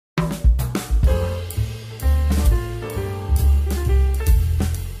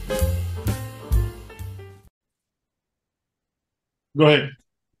Go ahead.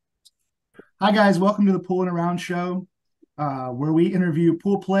 Hi, guys. Welcome to the Pool and Around Show, where we interview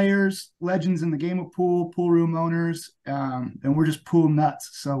pool players, legends in the game of pool room owners, and we're just pool nuts.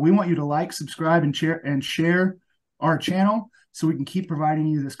 So we want you to like, subscribe, and share our channel so we can keep providing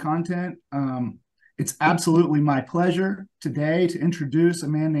you this content. It's absolutely my pleasure today to introduce a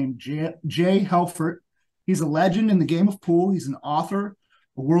man named Jay Helfert. He's a legend in the game of pool. He's an author,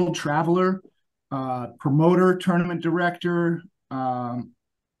 a world traveler, promoter, tournament director.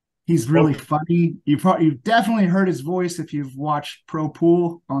 He's really funny. You've definitely heard his voice if you've watched Pro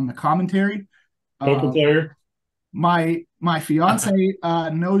Pool on the commentary. Poker Uh, player. my fiance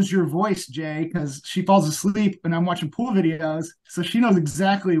knows your voice, Jay, because she falls asleep when I'm watching pool videos, so she knows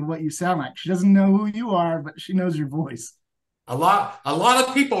exactly what you sound like. She doesn't know who you are, but she knows your voice. A lot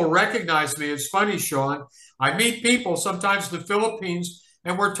of people recognize me. It's funny, Sean. I meet people sometimes in the Philippines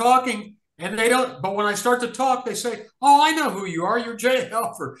and we're talking and they don't, but when I start to talk, they say, "Oh, I know who you are. You're Jay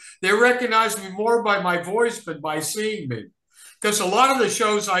Helfer." They recognize me more by my voice than by seeing me. Because a lot of the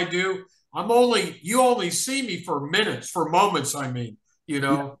shows I do, you only see me for minutes, for moments, I mean, you Yeah.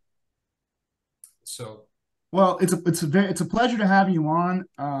 know. So Well, it's a pleasure to have you on.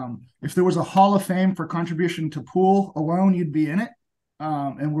 If there was a Hall of Fame for contribution to pool alone, you'd be in it.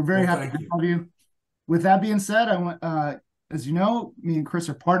 And we're very well, happy to thank you. have you. With that being said, as you know, me and Chris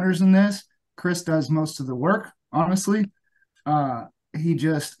are partners in this. Chris does most of the work, honestly. Uh, he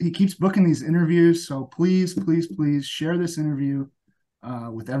keeps booking these interviews, so please share this interview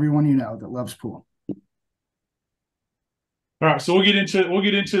with everyone you know that loves pool. All right, so we'll get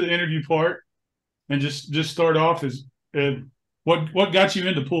into the interview part and just start off as uh, what got you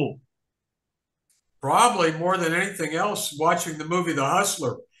into pool? Probably more than anything else, watching the movie The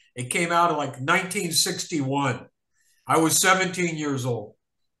Hustler. It came out in like 1961. I was 17 years old.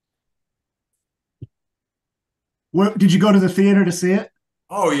 Did you go to the theater to see it?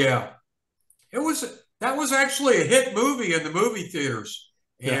 Oh yeah, it was that was actually a hit movie in the movie theaters,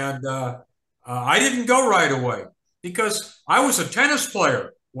 Yeah. and I didn't go right away because I was a tennis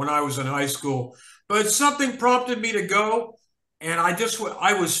player when I was in high school, but something prompted me to go, and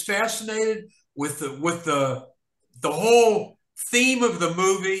I was fascinated with the whole theme of the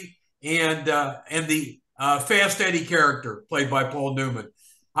movie and the Fast Eddie character played by Paul Newman.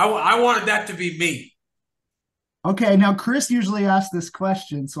 I wanted that to be me. Okay, now Chris usually asks this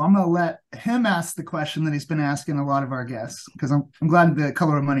question, so I'm going to let him ask the question that he's been asking a lot of our guests because I'm glad the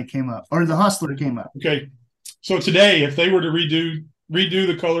Color of Money came up or the Hustler came up. Okay. So today, if they were to redo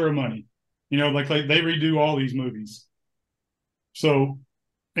the Color of Money, like they redo all these movies. So,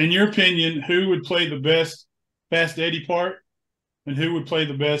 in your opinion, who would play the best Fast Eddie part, and who would play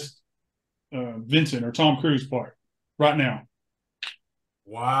the best Vincent or Tom Cruise part right now?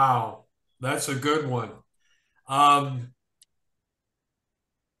 Wow, that's a good one. Um,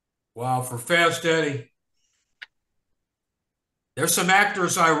 wow, for Fast Eddie, there's some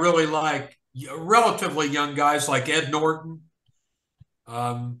actors I really like, relatively young guys like Ed Norton.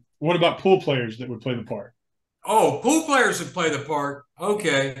 Um, What about pool players that would play the part? oh, pool players that play the part.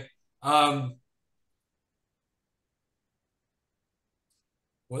 Okay. Um,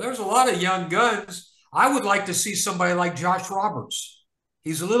 well, there's a lot of young guns. I would like to see somebody like Josh Roberts.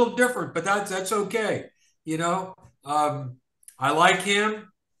 He's a little different, but that's okay. You know, um, I like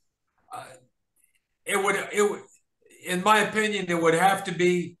him. Uh, it would, in my opinion, it would have to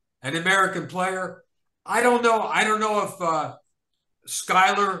be an American player. I don't know. I don't know if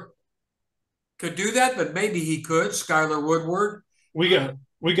Skyler could do that, but maybe he could. Skyler Woodward. We Uh, got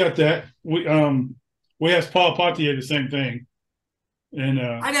we got that. We asked Paul Potier the same thing, and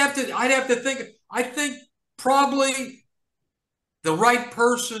I'd have to think. I think probably the right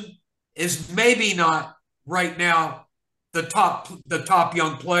person is maybe not right now the top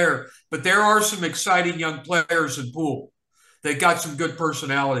young player, but there are some exciting young players in pool. They got some good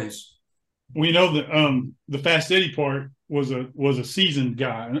personalities. we know that the Fast Eddie part was a seasoned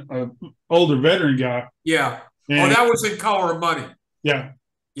guy, an older veteran guy, Yeah. Oh, and that was in Color of Money. yeah.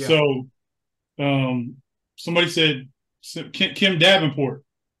 Yeah. So um, somebody said Kim Davenport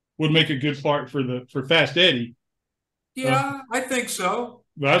would make a good part for Fast Eddie. Yeah, I think so.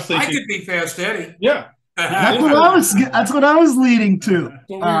 But I was I thinking, could be Fast Eddie. yeah, yeah, That's what I was. That's what I was leading to.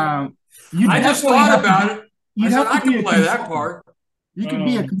 so we You I just definitely thought have to about be. it. I You'd said have to I be could a play that consultant. part. You could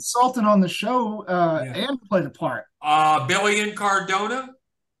be a um, consultant on the show Yeah. and play the part. Billy Cardona.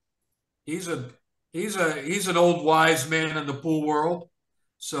 He's a he's an old wise man in the pool world.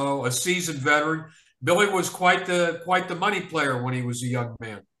 So a seasoned veteran. Billy was quite the money player when he was a young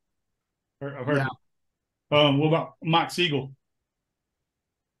man. I've heard Yeah. that. What about Mike Siegel?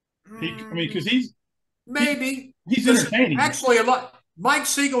 I mean, because Mm, he maybe. he's entertaining. Actually, a lot. Mike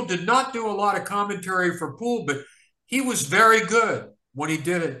Siegel did not do a lot of commentary for pool, but he was very good when he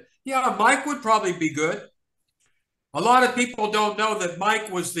did it. Yeah, Mike would probably be good. A lot of people don't know that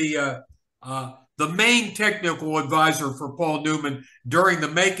Mike was the main technical advisor for Paul Newman during the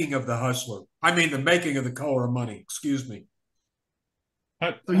making of The Hustler. I mean, the making of The Color of Money. Excuse me.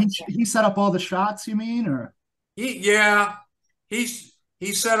 So he set up all the shots, you mean, or Yeah, he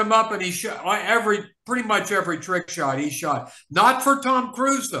set him up and he shot pretty much every trick shot he shot. Not for Tom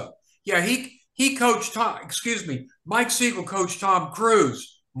Cruise though. Yeah, he coached Tom. Excuse me, Mike Siegel coached Tom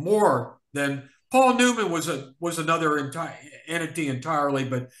Cruise more than Paul Newman was another entity entirely.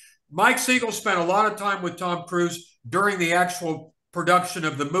 But Mike Siegel spent a lot of time with Tom Cruise during the actual production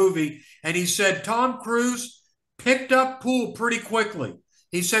of the movie, and he said Tom Cruise picked up pool pretty quickly.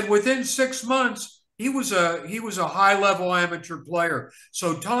 He said within 6 months he was a high level amateur player.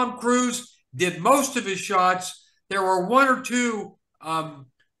 So Tom Cruise did most of his shots. There were one or two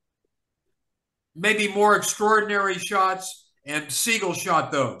maybe more extraordinary shots, and Siegel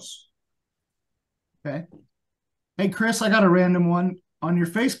shot those. okay? Hey, Chris, I got a random one on your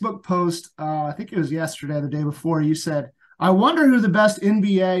Facebook post. I think it was yesterday, or the day before. You said, "I wonder who the best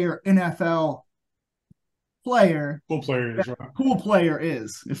NBA or NFL Pool player is right. pool player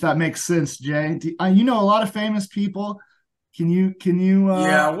is." If that makes sense, Jay. You know a lot of famous people. Can you?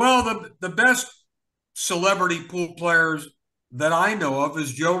 Yeah, well, the best celebrity pool players that I know of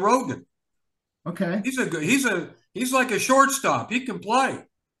is Joe Rogan. Okay. He's like a shortstop. He can play.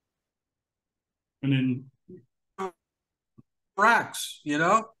 And then Racks,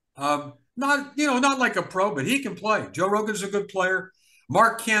 not like a pro, but he can play. Joe Rogan's a good player.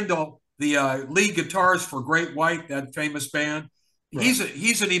 Mark Kendall, the lead guitarist for Great White, that famous band, right.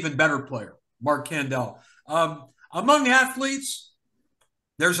 He's an even better player. Mark Kendall. Among athletes,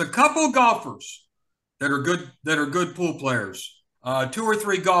 there's a couple golfers that are good pool players. 2 or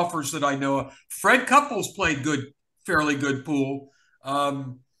 3 golfers that I know of. Fred Couples played fairly good pool.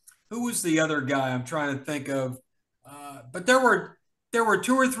 Who was the other guy I'm trying to think of? But there were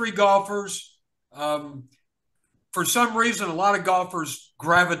 2 or 3 golfers. For some reason, a lot of golfers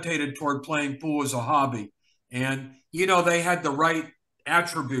gravitated toward playing pool as a hobby, and they had the right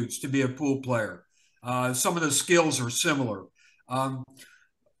attributes to be a pool player. Some of the skills are similar.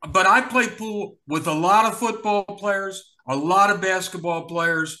 But I played pool with a lot of football players, a lot of basketball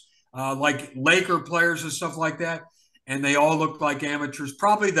players, like Laker players and stuff like that, and they all looked like amateurs.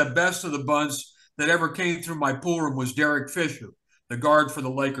 Probably the best of the bunch that ever came through my pool room was Derek Fisher, the guard for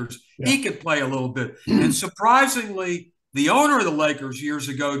the Lakers. Yeah. He could play a little bit. And surprisingly, the owner of the Lakers years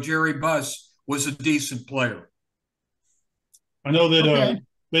ago, Jerry Buss, was a decent player. I know that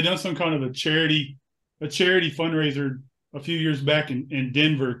they done some kind of a charity fundraiser a few years back in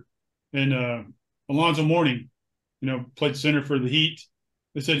Denver, and Alonzo Mourning, played center for the Heat.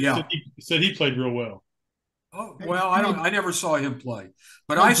 They said, said he played real well. Oh, well, I never saw him play,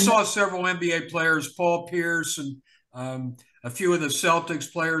 but I saw several NBA players, Paul Pierce and a few of the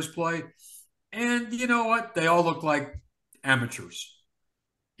Celtics players play. And you know what? They all look like amateurs.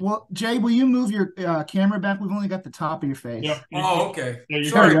 Well, Jay, will you move your camera back? We've only got the top of your face. Yeah. Oh, okay.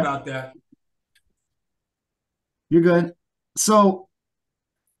 Sorry about that. You're good. So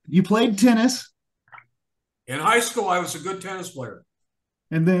you played tennis. In high school, I was a good tennis player.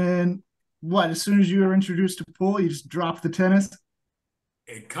 And then what? As soon as you were introduced to pool, you just dropped the tennis?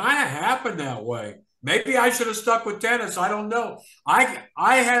 It kind of happened that way. Maybe I should have stuck with tennis. I don't know. I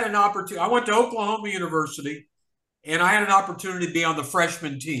had an opportunity. I went to Oklahoma University, and I had an opportunity to be on the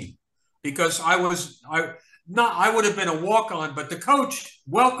freshman team because I would have been a walk-on, but the coach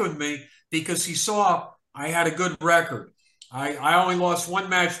welcomed me because he saw I had a good record. I only lost 1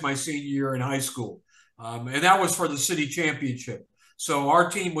 match my senior year in high school, and that was for the city championship. So our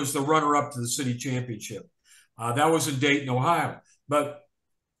team was the runner-up to the city championship. That was in Dayton, Ohio. But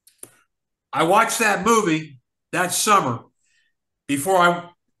I watched that movie that summer before I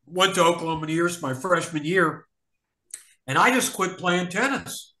went to Oklahoma University my freshman year, and I just quit playing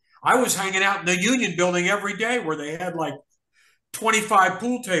tennis. I was hanging out in the Union Building every day where they had like 25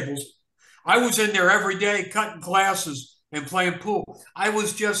 pool tables. I was in there every day cutting classes and playing pool. I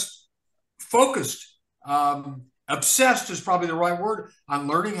was just focused. Obsessed is probably the right word on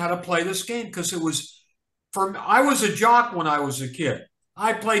learning how to play this game because I was a jock when I was a kid.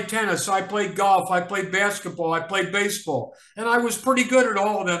 I played tennis, I played golf, I played basketball, I played baseball, and I was pretty good at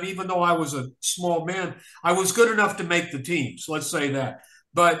all of them, even though I was a small man. I was good enough to make the teams, let's say that.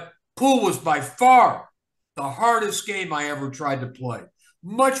 But pool was by far the hardest game I ever tried to play.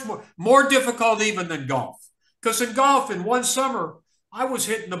 Much more difficult even than golf. Because in golf, in one summer, I was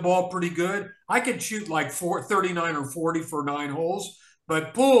hitting the ball pretty good. I could shoot like 39 or 40 for 9 holes.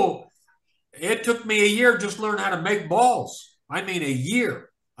 But pool, it took me a year just to learn how to make balls. I mean, a year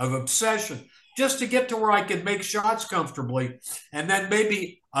of obsession just to get to where I could make shots comfortably. And then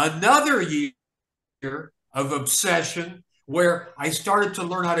maybe another year of obsession where I started to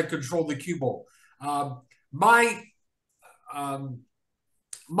learn how to control the cue ball. My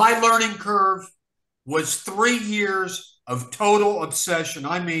my learning curve was 3 years of total obsession.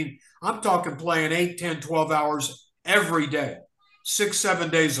 I mean, I'm talking playing 8, 10, 12 hours every day, 6, 7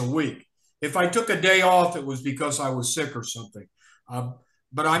 days a week. If I took a day off, it was because I was sick or something.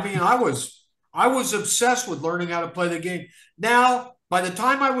 But I mean, I was obsessed with learning how to play the game. Now, by the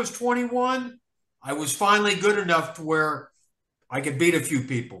time I was 21, I was finally good enough to where I could beat a few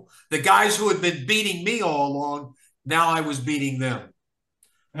people. The guys who had been beating me all along, now I was beating them.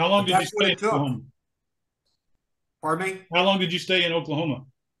 How long did you stay in Oklahoma? Pardon me? How long did you stay in Oklahoma?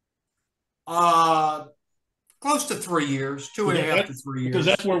 Close to 3 years, 2.5 to 3 years. Because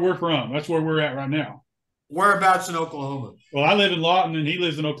that's where we're from. That's where we're at right now. Whereabouts in Oklahoma? Well, I live in Lawton, and he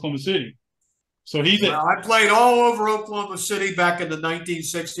lives in Oklahoma City. So I played all over Oklahoma City back in the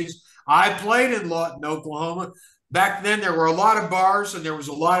 1960s. I played in Lawton, Oklahoma. Back then, there were a lot of bars, and there was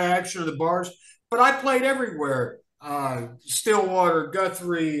a lot of action in the bars. But I played everywhere. Stillwater,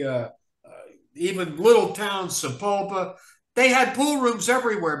 Guthrie, even little towns, Sapulpa. They had pool rooms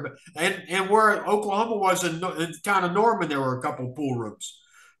everywhere. And where Oklahoma was in the town of Norman, there were a couple of pool rooms.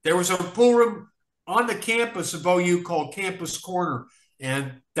 There was a pool room on the campus of OU called Campus Corner,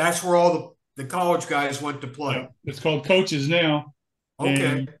 and that's where all the college guys went to play. Yeah, it's called Coaches now.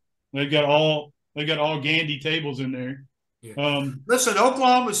 Okay. They got all Gandy tables in there. Yeah. Listen,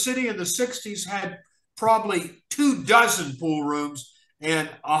 Oklahoma City in the 60s had probably 24 pool rooms and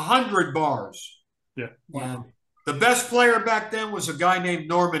 100 bars. Yeah. Wow. And the best player back then was a guy named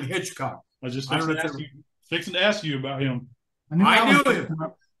Norman Hitchcock. I was just fixing to ask you about him. I knew him.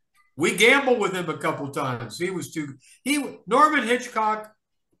 We gambled with him a couple times. Norman Hitchcock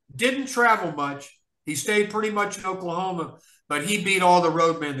didn't travel much. He stayed pretty much in Oklahoma, but he beat all the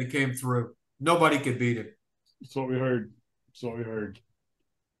roadmen that came through. Nobody could beat him. That's what we heard.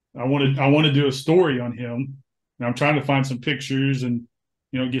 I want to do a story on him, and I'm trying to find some pictures and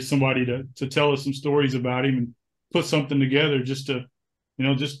get somebody to tell us some stories about him and put something together just to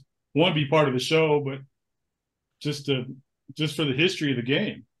just want to be part of the show, but just for the history of the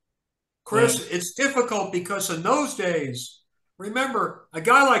game. Chris, it's difficult because in those days, remember, a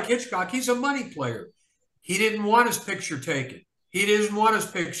guy like Hitchcock, he's a money player. He didn't want his picture taken. He didn't want his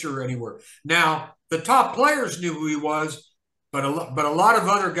picture anywhere. Now, the top players knew who he was, but a lot of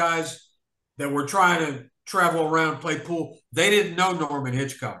other guys that were trying to travel around, play pool, they didn't know Norman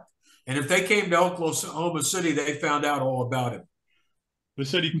Hitchcock. And if they came to Oklahoma City, they found out all about him. They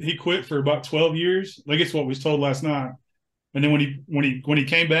said he quit for about 12 years. I guess what was told last night. And then when he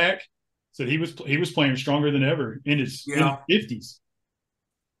came back, said he was playing stronger than ever in his 50s.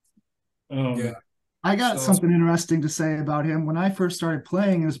 I got something interesting to say about him. When I first started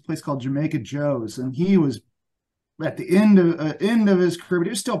playing, it was a place called Jamaica Joe's, and he was at the end of his career, but he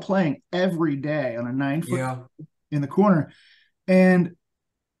was still playing every day on a 9-foot in the corner. And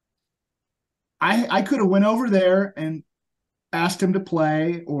I could have went over there and asked him to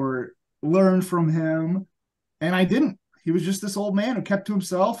play or learn from him, and I didn't. He was just this old man who kept to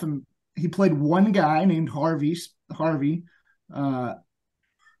himself, and he played one guy named Harvey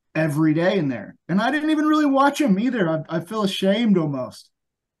every day in there. And I didn't even really watch him either. I feel ashamed almost.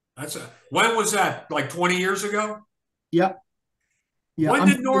 When was that? Like 20 years ago? Yep. Yeah. When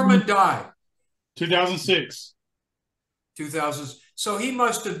did Norman die? 2006. 2000. So he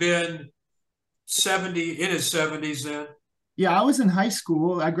must have been in his 70s then. Yeah, I was in high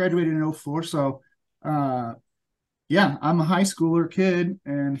school. I graduated in 2004. So, yeah, I'm a high schooler kid,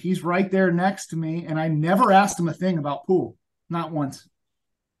 and he's right there next to me. And I never asked him a thing about pool, not once.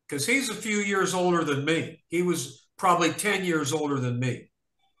 Because he's a few years older than me. He was probably 10 years older than me.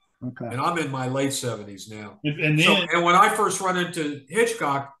 Okay. And I'm in my late 70s now. And when I first run into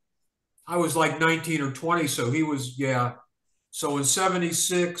Hitchcock, I was like 19 or 20. So he was, So in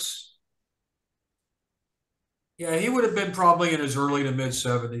 76, he would have been probably in his early to mid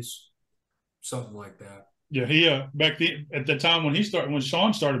 70s, something like that. Yeah, he back then at the time when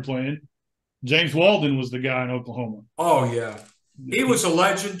Sean started playing, James Walden was the guy in Oklahoma. Oh yeah, he was a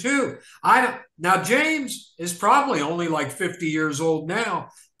legend too. Now James is probably only like 50 years old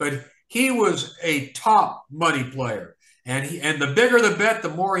now, but he was a top money player, and the bigger the bet, the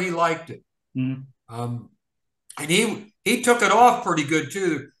more he liked it. Mm-hmm. And he took it off pretty good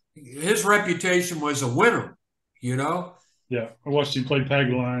too. His reputation was a winner, Yeah, I watched him play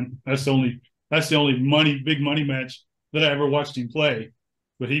Pagaline. That's the only big money match that I ever watched him play.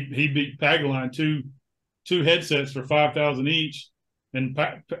 But he beat Pagaline two headsets for 5,000 each, and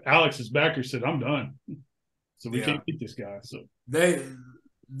Alex's backer said, "I'm done." So we Yeah. can't beat this guy. So They,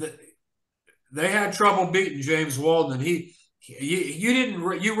 they had trouble beating James Walden, and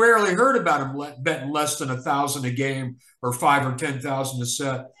you rarely heard about him betting less than 1,000 a game or 5 or 10,000 a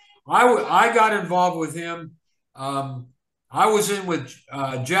set. I got involved with him. I was in with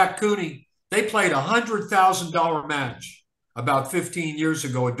Jack Cooney. They played $100,000 match about 15 years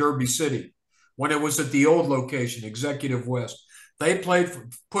ago at Derby City when it was at the old location, Executive West. They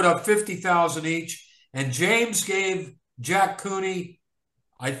put up 50,000 each, and James gave Jack Cooney,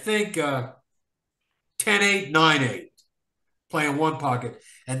 I think, 10-8, 9-8, playing one pocket,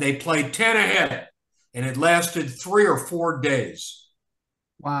 and they played 10 ahead, and it lasted 3 or 4 days.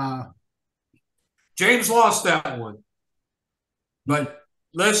 Wow. James lost that one. But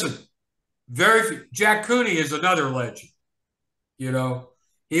listen, Jack Cooney is another legend. You know,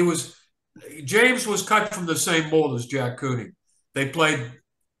 James was cut from the same mold as Jack Cooney. They played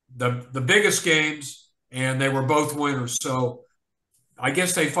the biggest games, and they were both winners. So I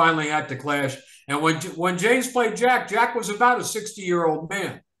guess they finally had to clash. And when James played Jack was about a 60-year-old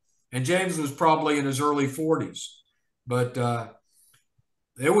man, and James was probably in his early 40s. But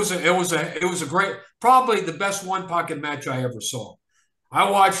it was a great, probably the best one pocket match I ever saw. I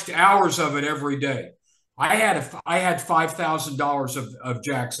watched hours of it every day. I had $5,000 of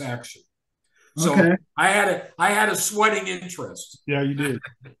Jack's action, so Okay. I had a sweating interest. yeah, you did.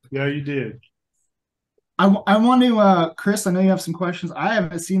 Yeah, you did. I want to, Chris, I know you have some questions. I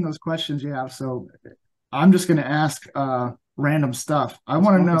haven't seen those questions you have, so I'm just going to ask random stuff. I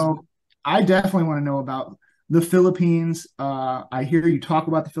definitely want to know about the Philippines. I hear you talk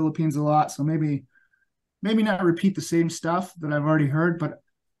about the Philippines a lot, so maybe not repeat the same stuff that I've already heard, but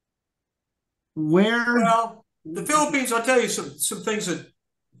where? Well, the Philippines, I'll tell you some things that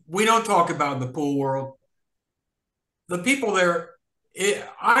we don't talk about in the pool world. The people there,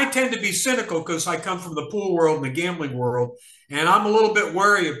 I tend to be cynical because I come from the pool world and the gambling world, and I'm a little bit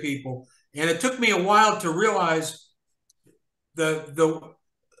wary of people. And it took me a while to realize the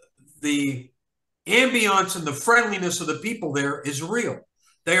ambiance and the friendliness of the people there is real.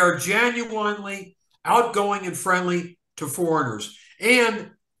 They are genuinely outgoing and friendly to foreigners,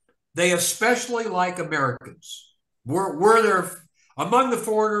 and they especially like Americans. We're there among the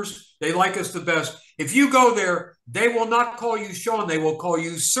foreigners. They like us the best. If you go there, they will not call you Sean. They will call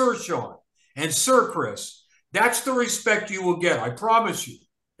you Sir Sean and Sir Chris. That's the respect you will get. I promise you.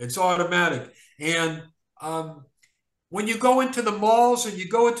 It's automatic. And when you go into the malls and you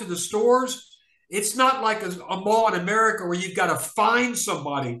go into the stores, it's not like a mall in America where you've got to find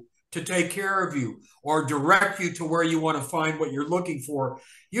somebody to take care of you or direct you to where you want to find what you're looking for.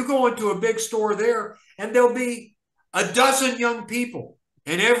 You go into a big store there, and there'll be a dozen young people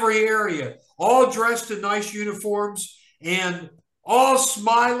in every area, all dressed in nice uniforms and all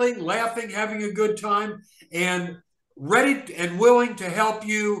smiling, laughing, having a good time, and ready and willing to help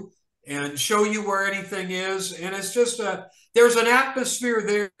you and show you where anything is. And it's just there's an atmosphere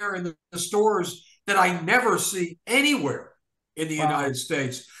there in the stores that I never see anywhere in the United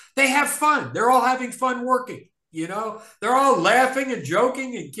States. They have fun. They're all having fun working. You know, they're all laughing and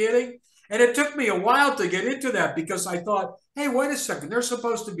joking and kidding. And it took me a while to get into that because I thought, hey, wait a second, they're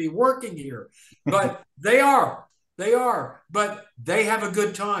supposed to be working here. But they are, but they have a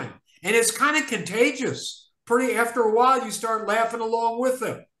good time. And it's kind of contagious. After a while, you start laughing along with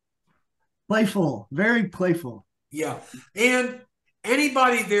them. Playful, very playful. Yeah. And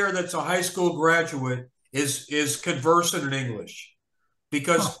anybody there that's a high school graduate is conversant in English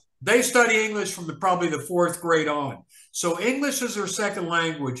because they study English from probably the 4th grade on. So English is their second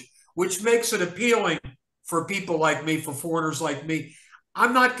language, which makes it appealing for people like me, for foreigners like me.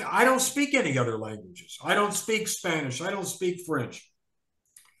 I don't speak any other languages. I don't speak Spanish. I don't speak French.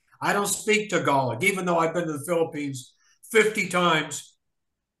 I don't speak Tagalog, even though I've been to the Philippines 50 times.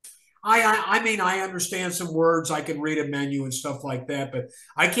 I mean, I understand some words. I can read a menu and stuff like that, but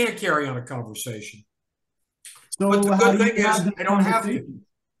I can't carry on a conversation. So but the good thing is I don't have to.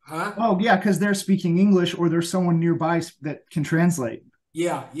 Huh? Oh, yeah, because they're speaking English or there's someone nearby that can translate.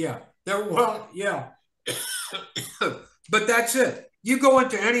 Yeah. Yeah. But that's it. You go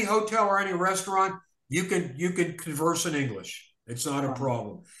into any hotel or any restaurant, you can converse in English. It's not a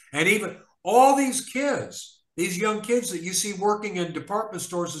problem. And even all these kids, these young kids that you see working in department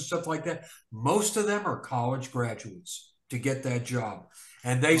stores and stuff like that, most of them are college graduates to get that job.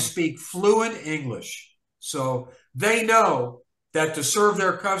 And they speak fluent English. So they know that to serve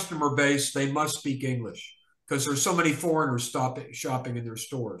their customer base, they must speak English because there's so many foreigners shopping in their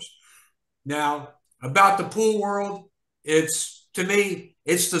stores. Now, about the pool world, to me,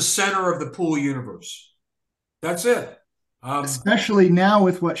 it's the center of the pool universe. That's it. Especially now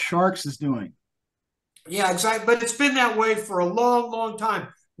with what Sharks is doing. Yeah, exactly. But it's been that way for a long, long time.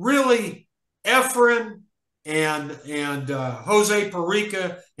 Really, Efren and Jose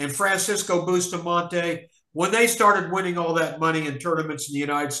Perica and Francisco Bustamante, when they started winning all that money in tournaments in the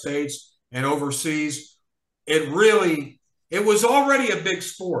United States and overseas, it was already a big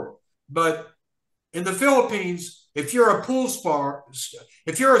sport. But in the Philippines, if you're a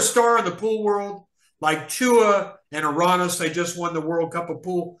if you're a star in the pool world, like Chua and Aranas, they just won the World Cup of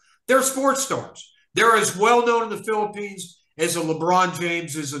Pool, they're sports stars. They're as well known in the Philippines as a LeBron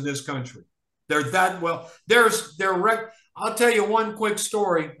James is in this country. They're that well. I'll tell you one quick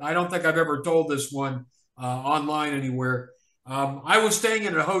story. I don't think I've ever told this one online anywhere. I was staying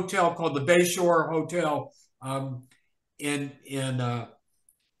in a hotel called the Bayshore Hotel in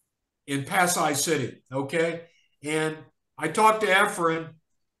Pasay City. Okay, and I talked to Efren,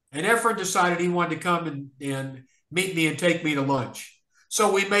 and Efren decided he wanted to come and meet me and take me to lunch.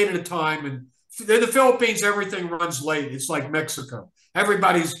 So we made it a time, and in the Philippines, everything runs late. It's like Mexico.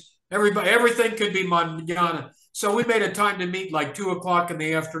 Everything could be mañana. So we made a time to meet like 2:00 in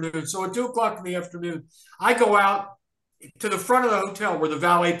the afternoon. So at 2:00 in the afternoon, I go out to the front of the hotel where the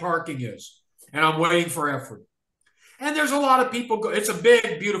valet parking is, and I'm waiting for Efren. And there's a lot of people. It's a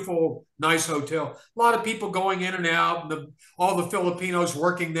big, beautiful, nice hotel. A lot of people going in and out, and all the Filipinos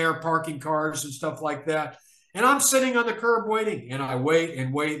working there, parking cars and stuff like that. And I'm sitting on the curb waiting, and I wait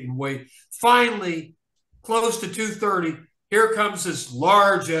and wait and wait. Finally, close to 2:30, here comes this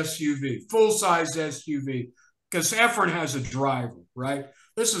large SUV, full-size SUV, because Efren has a driver, right?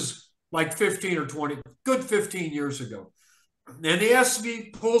 This is like 15 or 20, good 15 years ago. And the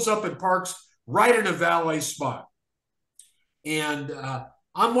SUV pulls up and parks right in a valet spot. And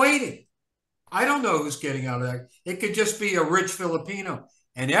I'm waiting. I don't know who's getting out of there. It could just be a rich Filipino.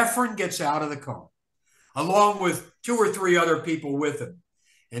 And Efren gets out of the car, along with 2 or 3 other people with him.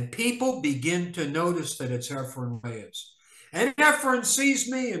 And people begin to notice that it's Efren Reyes. And Efren sees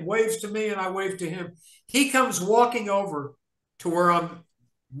me and waves to me, and I wave to him. He comes walking over to where I'm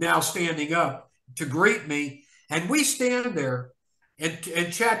now standing up to greet me. And we stand there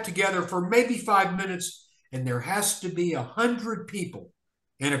and chat together for maybe 5 minutes. And there has to be 100 people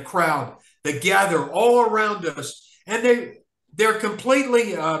in a crowd that gather all around us. And they're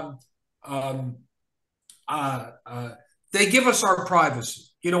completely... they give us our privacy.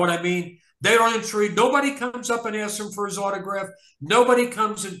 You know what I mean? They don't intrude. Nobody comes up and asks him for his autograph. Nobody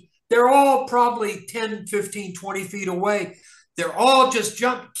comes in. They're all probably 10, 15, 20 feet away. They're all just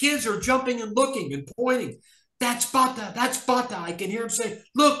kids are jumping and looking and pointing. That's Bata. That's Bata. I can hear him say,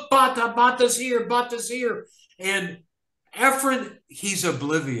 look, Bata, Bata's here, Bata's here. And Efren, he's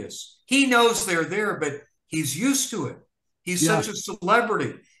oblivious. He knows they're there, but he's used to it. He's such a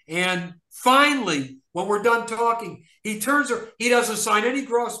celebrity. And finally, when we're done talking, he doesn't sign any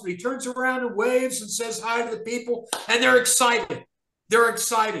gross, but he turns around and waves and says hi to the people, and they're excited. They're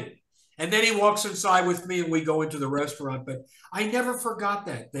excited. And then he walks inside with me, and we go into the restaurant. But I never forgot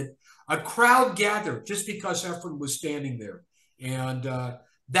that a crowd gathered just because Efren was standing there. And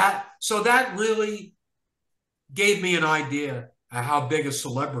that really gave me an idea of how big a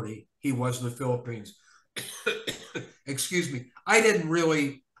celebrity he was in the Philippines. Excuse me. I didn't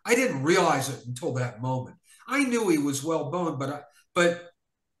realize it until that moment. I knew he was well known, but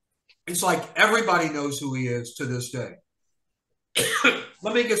it's like everybody knows who he is to this day.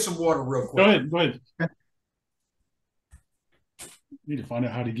 Let me get some water real quick. Go ahead. Need to find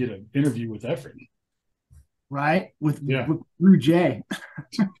out how to get an interview with Efren. Right? With Blue Jay.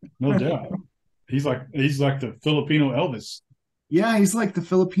 No doubt. He's like the Filipino Elvis. Yeah, he's like the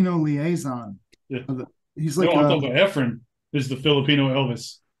Filipino liaison. Yeah. He's like I'm talking about Efren is the Filipino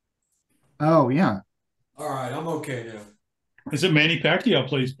Elvis. Oh, yeah. All right, I'm okay now. Is it Manny Pacquiao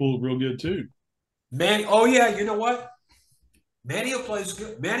plays pool real good too? Oh yeah, you know what? Manny plays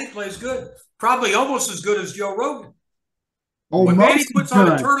good. Manny plays good. Probably almost as good as Joe Rogan. Oh, when Manny puts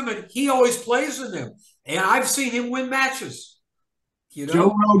on a tournament, he always plays in them. And I've seen him win matches. You know?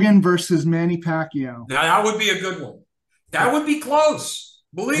 Joe Rogan versus Manny Pacquiao. Now, that would be a good one. That would be close.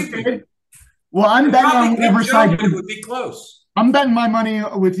 Believe me. Well, I'm betting on whatever side. It would be close. I'm betting my money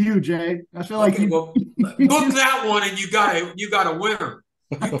with you, Jay. I feel like book that one, and you got a winner.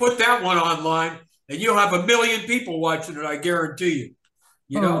 You put that one online, and you'll have 1 million people watching it. I guarantee you.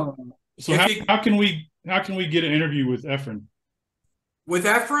 You know. So how can we get an interview with Efren? With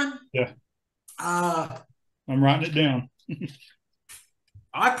Efren? Yeah. I'm writing it down.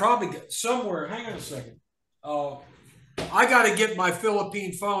 I probably get somewhere. Hang on a second. Oh, I got to get my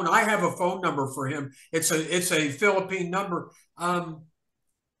Philippine phone. I have a phone number for him. It's a Philippine number. I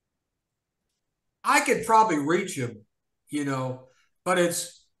could probably reach him, but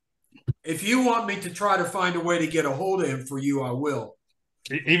if you want me to try to find a way to get a hold of him for you, I will.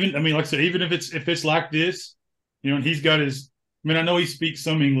 Even, I mean, like I said, even if it's like this, and he's got his. I mean, I know he speaks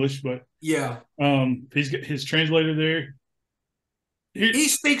some English, but yeah, he's got his translator there. He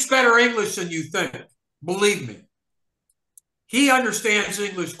speaks better English than you think. Believe me. He understands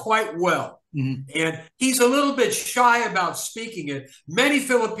English quite well. Mm-hmm. And he's a little bit shy about speaking it. Many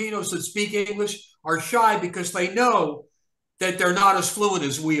Filipinos that speak English are shy because they know that they're not as fluent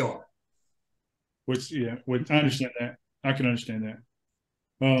as we are. I understand that. I can understand that.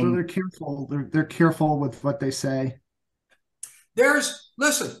 So they're careful. They're careful with what they say.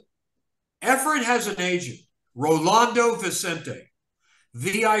 Listen, Efren has an agent, Rolando Vicente,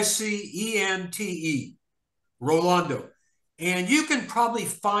 Vicente, Rolando. And you can probably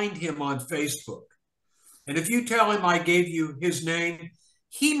find him on Facebook. And if you tell him I gave you his name,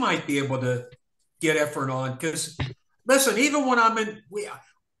 he might be able to get Efren on. Because, listen, even when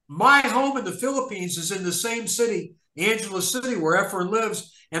my home in the Philippines is in the same city, Angeles City, where Efren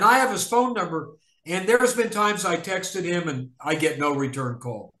lives, and I have his phone number. And there's been times I texted him and I get no return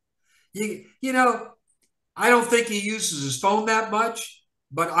call. I don't think he uses his phone that much,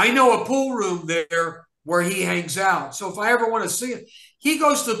 but I know a pool room there where he hangs out. So if I ever want to see him, he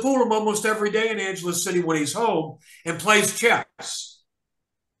goes to the pool room almost every day in Angeles City when he's home and plays chess.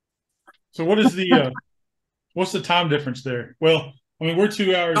 So what is what's the time difference there? Well, I mean, we're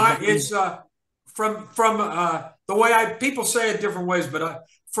 2 hours. It's from the way people say it different ways, but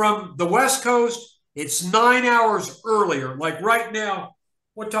from the West Coast, it's 9 hours earlier. Like right now,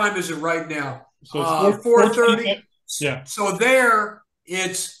 what time is it right now? So 4:30. Yeah. So there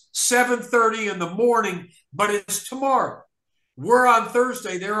it's 7:30 in the morning, but it's tomorrow. We're on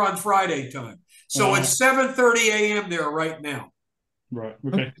Thursday. They're on Friday time. So it's 7:30 a.m. there right now. Right.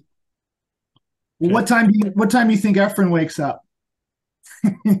 Okay. Well, what time do you think Efren wakes up?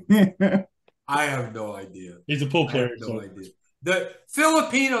 I have no idea. He's a pool player. I have no idea. The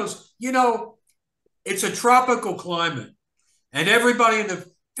Filipinos, it's a tropical climate. And everybody in the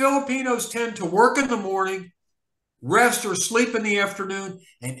Filipinos tend to work in the morning, rest or sleep in the afternoon,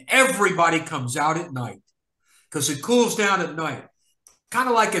 and everybody comes out at night because it cools down at night. Kind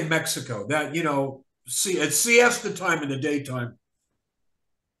of like in Mexico, that, it's siesta time in the daytime.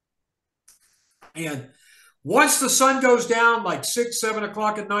 And once the sun goes down, like 6, 7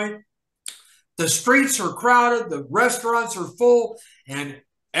 o'clock at night, the streets are crowded, the restaurants are full, and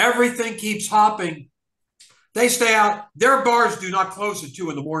everything keeps hopping. They stay out. Their bars do not close at 2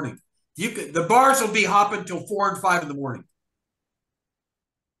 in the morning. The bars will be hopping till 4 and 5 in the morning.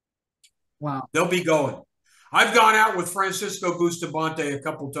 Wow. They'll be going. I've gone out with Francisco Bustamante a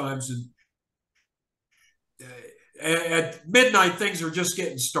couple times, and at midnight, things are just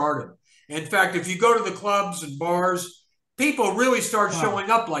getting started. In fact, if you go to the clubs and bars, people really start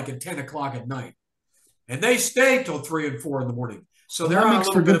showing up like at 10 o'clock at night. And they stay till 3 and 4 in the morning. So they're on a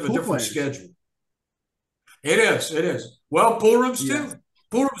little bit of a different schedule. It is. Well, pool rooms too.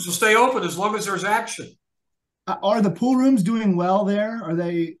 Pool rooms will stay open as long as there's action. Are the pool rooms doing well there? Are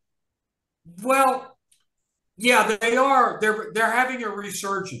they? Well, yeah, they are. They're having a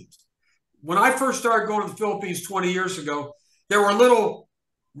resurgence. When I first started going to the Philippines 20 years ago, there were little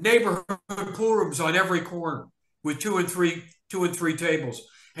neighborhood pool rooms on every corner with two and three tables.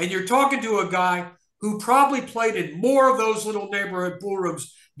 And you're talking to a guy who probably played in more of those little neighborhood pool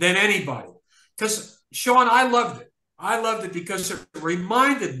rooms than anybody. Because, Sean, I loved it. I loved it because it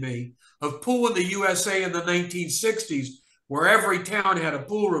reminded me of pool in the USA in the 1960s, where every town had a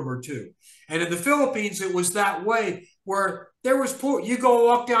pool room or two. And in the Philippines, it was that way, where there was pool. You go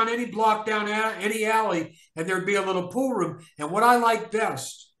walk down any block, down any alley, and there'd be a little pool room. And what I like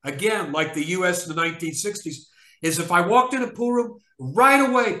best, again, like the US in the 1960s, is if I walked in a pool room, right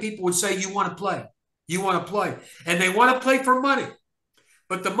away, people would say, you want to play. You want to play. And they want to play for money.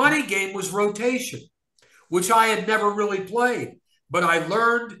 But the money game was rotation, which I had never really played. But I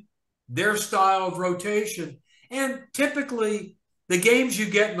learned their style of rotation. And typically, the games you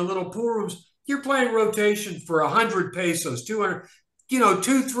get in the little pool rooms, you're playing rotation for 100 pesos, 200,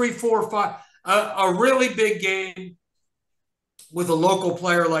 2, 3, 4, 5. A really big game with a local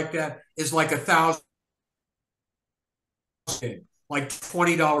player like that is like $1,000, like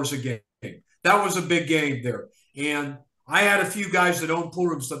 $20 a game. That was a big game there. And I had a few guys that owned pool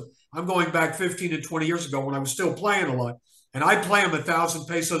rooms. I'm going back 15 to 20 years ago when I was still playing a lot. And I'd play them 1,000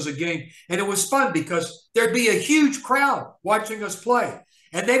 pesos a game. And it was fun because there'd be a huge crowd watching us play.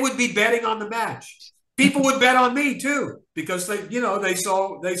 And they would be betting on the match. people would bet on me too because they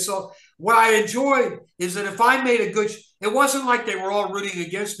saw what I enjoyed is that if I made a good, it wasn't like they were all rooting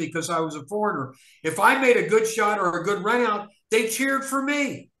against me because I was a foreigner. If I made a good shot or a good run out, they cheered for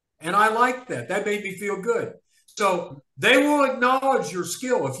me, and I liked that. That made me feel good. So they will acknowledge your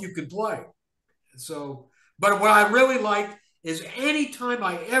skill if you can play. So, but what I really liked is anytime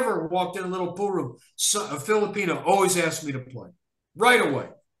I ever walked in a little pool room, a Filipino always asked me to play right away.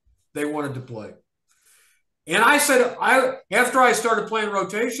 They wanted to play. And I said, after I started playing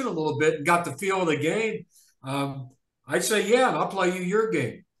rotation a little bit and got the feel of the game, I'd say, yeah, I'll play you your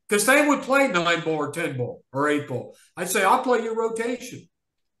game. Because they would play 9-ball or 10-ball or 8-ball. I'd say, I'll play your rotation.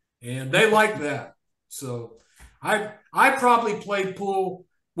 And they liked that. So I probably played pool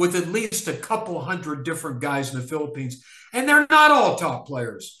with at least a couple hundred different guys in the Philippines. And they're not all top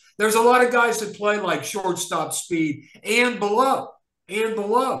players. There's a lot of guys that play like shortstop speed and below,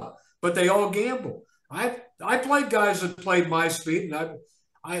 but they all gamble. I played guys that played my speed, and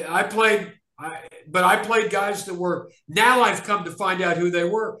I played guys that were, now I've come to find out who they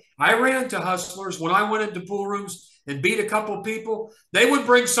were. I ran into hustlers when I went into pool rooms and beat a couple of people. They would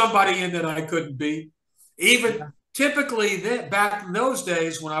bring somebody in that I couldn't beat. Even typically back in those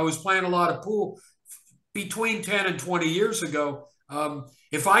days when I was playing a lot of pool between 10 and 20 years ago,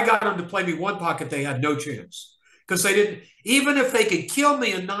 if I got them to play me one pocket, they had no chance. Because they didn't, even if they could kill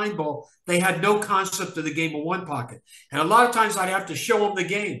me in 9-ball, they had no concept of the game of one pocket. And a lot of times I'd have to show them the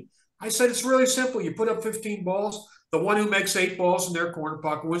game. I said, it's really simple. You put up 15 balls, the one who makes 8 balls in their corner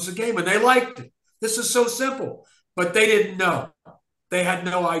pocket wins the game. And they liked it. This is so simple. But they didn't know. They had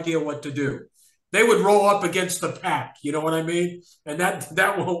no idea what to do. They would roll up against the pack, you know what I mean? And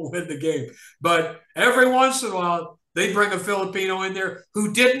that won't win the game. But every once in a while, they bring a Filipino in there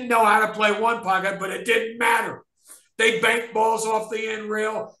who didn't know how to play one pocket, but it didn't matter. They banked balls off the end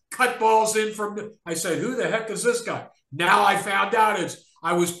rail, cut balls in from. I said, who the heck is this guy? Now I found out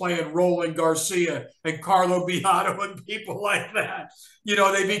I was playing Roland Garcia and Carlo Beato and people like that. You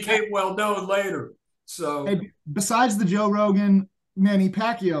know, they became well known later. So, hey, besides the Joe Rogan Manny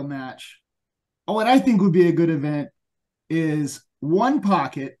Pacquiao match, what I think would be a good event is one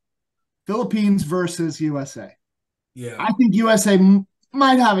pocket, Philippines versus USA. Yeah, I think USA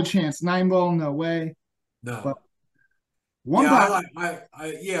might have a chance. 9-ball, no way. no. But one yeah, pocket.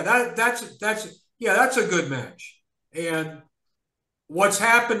 that's a good match. And what's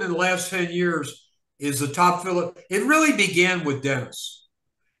happened in the last 10 years is the top Philip. It really began with Dennis.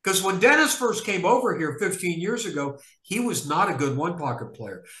 Because when Dennis first came over here 15 years ago, he was not a good one-pocket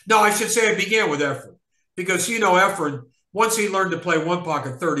player. No, I should say it began with Efren. Because, Efren, once he learned to play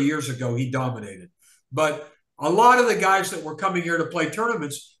one-pocket 30 years ago, he dominated. But a lot of the guys that were coming here to play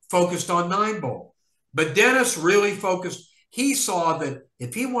tournaments focused on 9-ball. But Dennis really focused. He saw that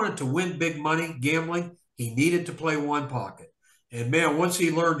if he wanted to win big money gambling, he needed to play one pocket. And, man, once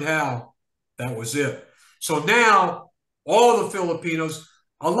he learned how, that was it. So now all the Filipinos –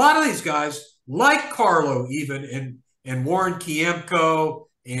 a lot of these guys, like Carlo even, and Warren Kiemko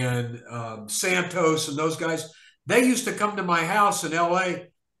and Santos and those guys, they used to come to my house in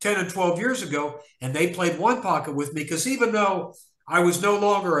L.A. 10 and 12 years ago, and they played one pocket with me because even though I was no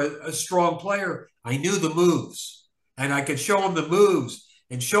longer a strong player, I knew the moves. And I could show them the moves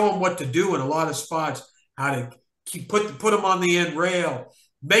and show them what to do in a lot of spots, how to put them on the end rail,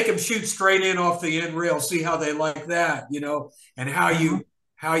 make them shoot straight in off the end rail, see how they like that, and how you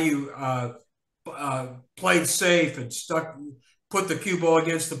played safe and put the cue ball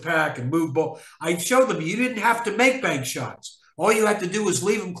against the pack and move ball. I showed them you didn't have to make bank shots. All you had to do was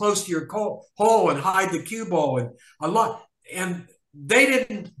leave them close to your hole and hide the cue ball and they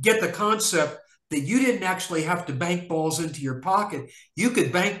didn't get the concept that you didn't actually have to bank balls into your pocket. You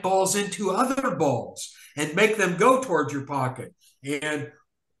could bank balls into other balls and make them go towards your pocket. And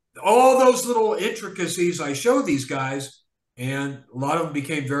all those little intricacies I show these guys, and a lot of them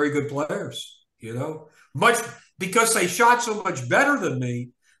became very good players, much because they shot so much better than me.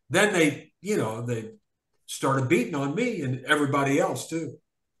 Then they started beating on me and everybody else too.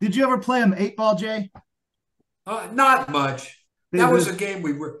 Did you ever play them 8-ball, Jay? Not much. That was a game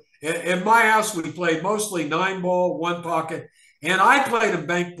we were in my house. We played mostly 9-ball, one pocket, and I played in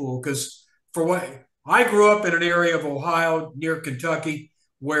bank pool because I grew up in an area of Ohio near Kentucky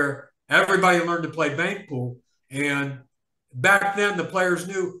where everybody learned to play bank pool. And back then, the players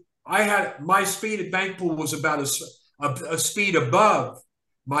knew my speed at bank pool was about a speed above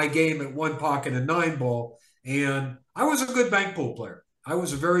my game at one pocket and 9-ball. And I was a good bank pool player. I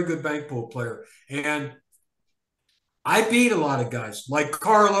was a very good bank pool player. And I beat a lot of guys like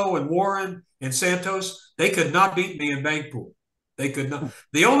Carlo and Warren and Santos. They could not beat me in bank pool. They could not.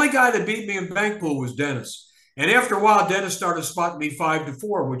 The only guy that beat me in bank pool was Dennis. And after a while, Dennis started spotting me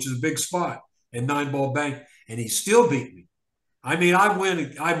 5-4, which is a big spot in 9-ball bank, and he still beat me. I mean, I'd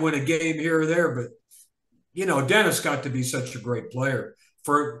win a game here or there, but Dennis got to be such a great player.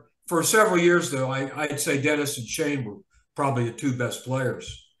 For several years, though, I'd say Dennis and Shane were probably the two best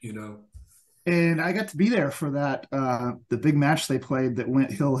players. And I got to be there for that the big match they played that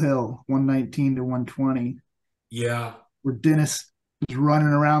went hill 119 to 120. Yeah, where Dennis was running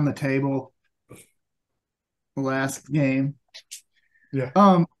around the table the last game. Yeah.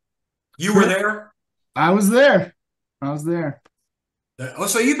 You were there? I was there. Oh,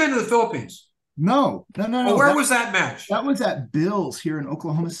 so you've been to the Philippines? No. Oh, where was that match? That was at Bill's here in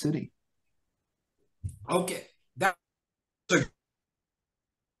Oklahoma City. Okay. That's a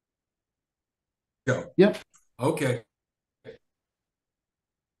go. Yep. Okay.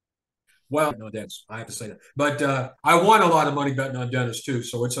 Well, no, Dennis, I have to say that. But I won a lot of money betting on Dennis, too,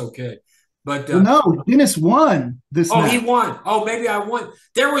 so it's okay. But no, Dennis won this match. He won. Oh, maybe I won.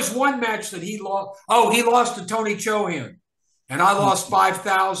 There was one match that he lost. Oh, he lost to Tony Chohan, and I lost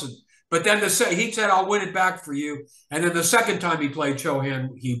 5,000. But then he said, I'll win it back for you. And then the second time he played Chohan,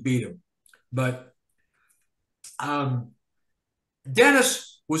 he beat him. But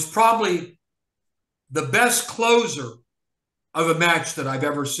Dennis was probably the best closer of a match that I've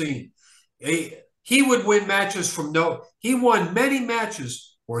ever seen. He would win matches he won many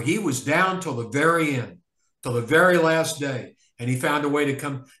matches where he was down till the very end, till the very last day, and he found a way to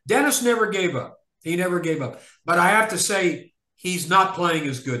come. Dennis never gave up. He never gave up. But I have to say, he's not playing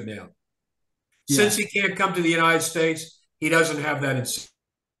as good now. Yeah. Since he can't come to the United States, he doesn't have that.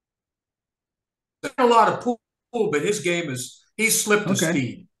 A lot of pool, but his game he's slipped his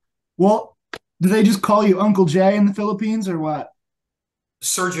speed. Well, do they just call you Uncle Jay in the Philippines or what?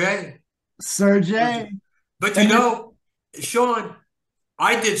 Sir Jay. But Sean,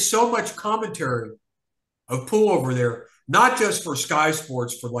 I did so much commentary of pool over there, not just for Sky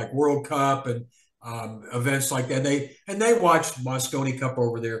Sports, for like World Cup and events like that. They watched Moscone Cup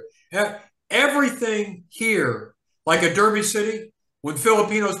over there. Everything here, like at Derby City, when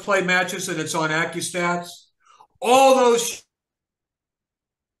Filipinos play matches and it's on AccuStats, all those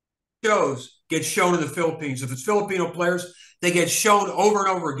shows get shown in the Philippines. If it's Filipino players, they get shown over and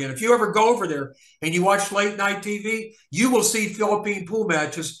over again. If you ever go over there and you watch late night TV, you will see Philippine pool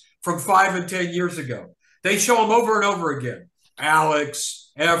matches from 5 and 10 years ago. They show them over and over again.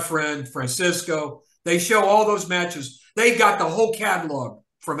 Alex, Efren, Francisco, they show all those matches. They got the whole catalog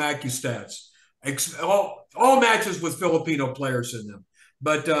from AccuStats. All matches with Filipino players in them.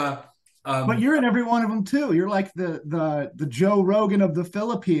 But you're in every one of them too. You're like the Joe Rogan of the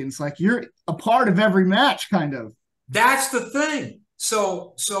Philippines. Like you're a part of every match, kind of. That's the thing.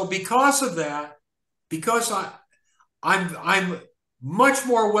 So because of that, because I'm much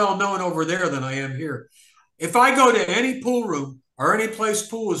more well known over there than I am here. If I go to any pool room or any place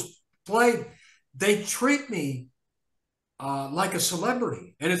pool is played, they treat me like a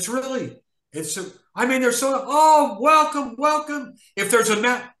celebrity, and they're so welcome. If there's a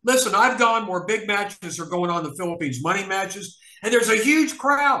match, listen, I've gone where big matches are going on in the Philippines, money matches, and there's a huge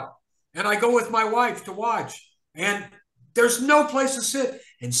crowd, and I go with my wife to watch. And there's no place to sit.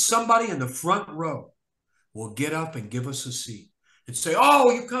 And somebody in the front row will get up and give us a seat and say,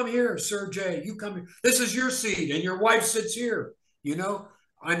 oh, you come here, Sir Jay. You come here. This is your seat. And your wife sits here.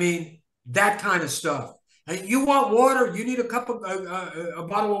 I mean, that kind of stuff. And you want water? You need a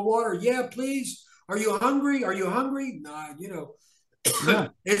bottle of water? Yeah, please. Are you hungry? Nah, yeah.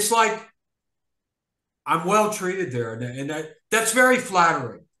 It's like I'm well treated there. And that's very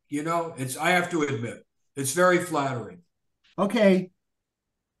flattering. I have to admit. It's very flattering. Okay.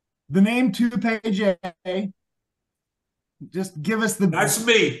 The name Toupee J. Just give us That's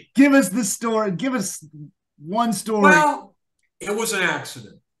me. Give us the story. Give us one story. Well, it was an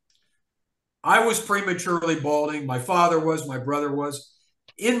accident. I was prematurely balding. My father was, my brother was.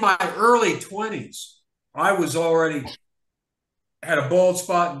 In my early 20s, I was already had a bald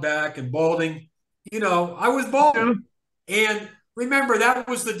spot in back and balding. I was balding. And remember, that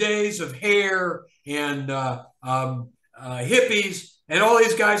was the days of hair and hippies, and all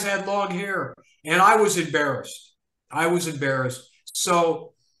these guys had long hair, and I was embarrassed.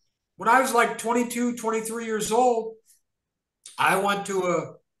 So when I was like 22, 23 years old, I went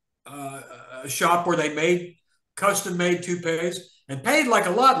to a shop where they custom-made toupees and paid like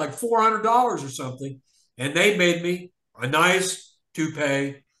a lot, like $400 or something, and they made me a nice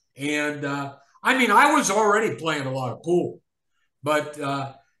toupee. And I was already playing a lot of pool. But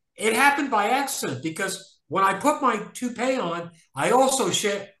it happened by accident because when I put my toupee on, I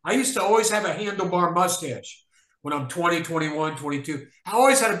used to always have a handlebar mustache. when I'm 20, 21, 22. I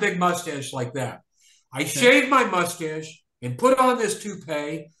always had a big mustache like that. I shaved my mustache and put on this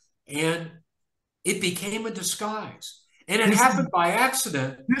toupee, and it became a disguise. And it happened by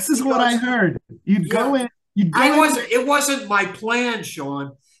accident. This is what I heard. You'd go in. It wasn't my plan,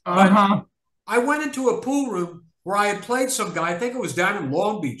 Sean. But I went into a pool room where I had played some guy. I think it was down in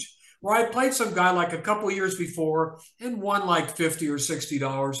Long Beach, where I played some guy like a couple of years before and won like $50 or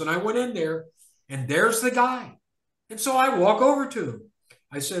 $60. And I went in there, and there's the guy. And so I walk over to him.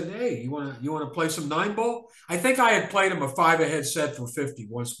 I said, "Hey, you want to play some 9-ball?" I think I had played him a 5-ahead set for 50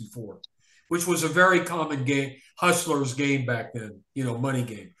 once before, which was a very common game, hustler's game back then, money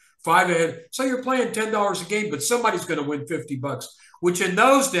game. 5-ahead. So you're playing $10 a game, but somebody's going to win $50, which in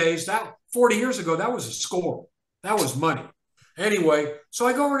those days, that 40 years ago, that was a score. That was money. Anyway, so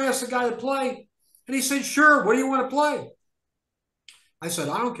I go over and ask the guy to play, and he said, "Sure, what do you want to play?" I said,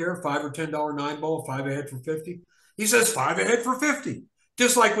 "I don't care, $5 or $10 9-ball, 5-ahead for 50. He says, "5-ahead for 50.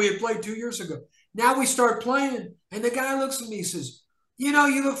 Just like we had played 2 years ago. Now we start playing, and the guy looks at me, he says, "You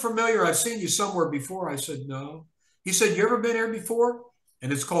look familiar. I've seen you somewhere before." I said, "No." He said, "You ever been here before?"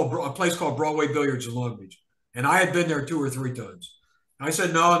 And it's called a place called Broadway Billiards in Long Beach. And I had been there 2 or 3 times. I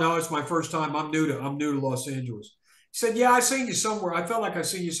said, No, it's my first time. I'm new to Los Angeles." He said, "Yeah, I've seen you somewhere. I felt like I've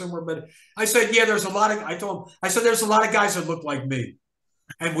seen you somewhere." But I said, "Yeah, there's a lot of," I said, "There's a lot of guys that look like me."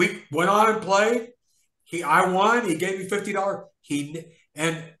 And we went on and played. I won. He gave me $50.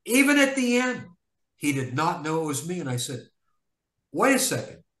 And even at the end, he did not know it was me. And I said, "Wait a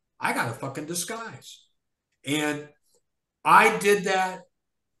second. I got a fucking disguise." And I did that.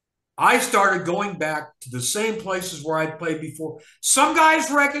 I started going back to the same places where I'd played before. Some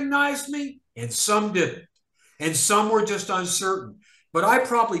guys recognized me and some didn't. And some were just uncertain. But I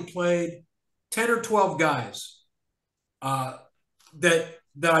probably played 10 or 12 guys that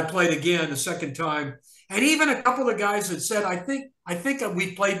I played again the second time. And even a couple of guys that said, I think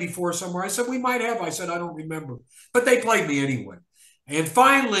we played before somewhere. I said, "We might have." I said, "I don't remember." But they played me anyway. And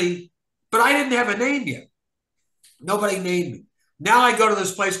finally, but I didn't have a name yet. Nobody named me. Now I go to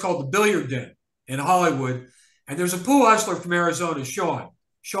this place called the Billiard Den in Hollywood, and there's a pool hustler from Arizona, Sean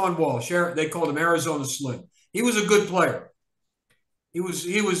Walsh. They called him Arizona Slim. He was a good player. He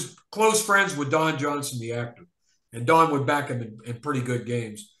was close friends with Don Johnson, the actor, and Don would back him in pretty good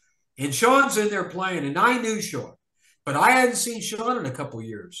games. And Sean's in there playing, and I knew Sean, but I hadn't seen Sean in a couple of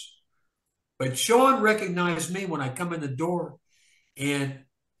years. But Sean recognized me when I come in the door, and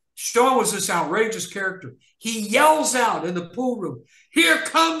Sean was this outrageous character. He yells out in the pool room, "Here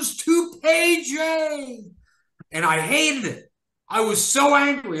comes Toupee J!" And I hated it. I was so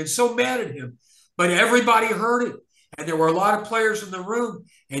angry and so mad at him. But everybody heard it. And there were a lot of players in the room.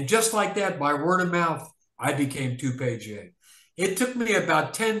 And just like that, by word of mouth, I became Toupee J. It took me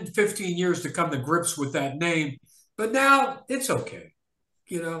about 10, 15 years to come to grips with that name. But now it's okay.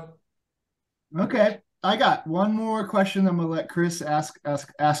 Okay. I got one more question. I'm gonna let Chris ask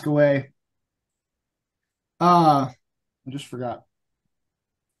away. I just forgot.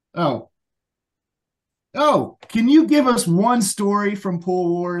 Can you give us one story from Pool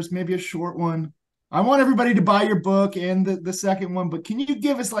Wars, maybe a short one? I want everybody to buy your book and the second one, but can you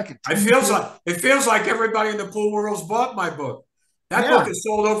give us like a it feels like everybody in the pool world's bought my book. That book has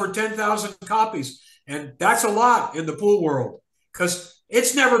sold over 10,000 copies, and that's a lot in the pool world because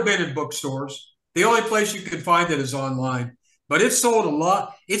it's never been in bookstores. The only place you can find it is online, but it's sold a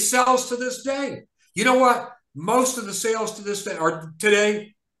lot. It sells to this day. You know what? Most of the sales to this day are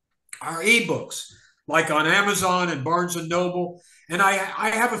ebooks, like on Amazon and Barnes and Noble. And I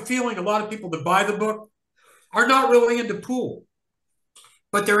have a feeling a lot of people that buy the book are not really into pool,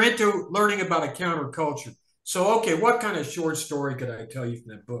 but they're into learning about a counterculture. So, okay, what kind of short story could I tell you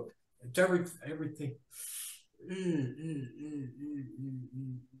from that book? It's everything.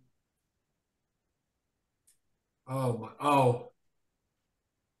 Oh.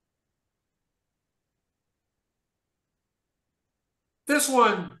 This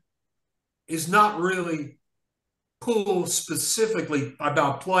one is not really pool specifically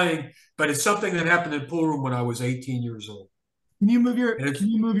about playing, but it's something that happened in pool room when I was 18 years old. Can you move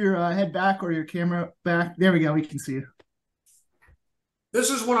your head back or your camera back? There we go. We can see you. This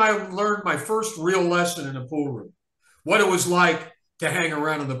is when I learned my first real lesson in a pool room, what it was like to hang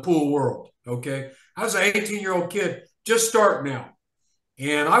around in the pool world. Okay. I was an 18-year-old kid just starting out,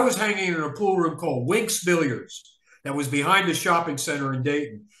 and I was hanging in a pool room called Wink's Billiards that was behind the shopping center in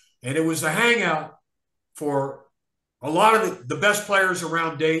Dayton. And it was a hangout for a lot of the best players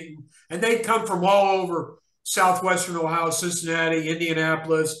around Dayton. And they'd come from all over southwestern Ohio, Cincinnati,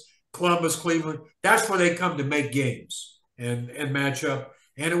 Indianapolis, Columbus, Cleveland. That's where they come to make games and match up.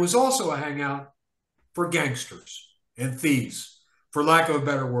 And it was also a hangout for gangsters and thieves, for lack of a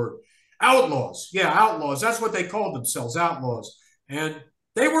better word. Outlaws. Yeah, outlaws. That's what they called themselves, outlaws. And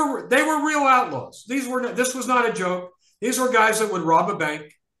they were real outlaws. This was not a joke. These were guys that would rob a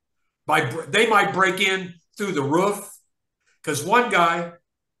bank. They might break in through the roof, because one guy,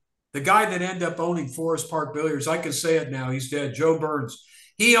 the guy that ended up owning Forest Park Billiards, I can say it now, he's dead, Joe Burns.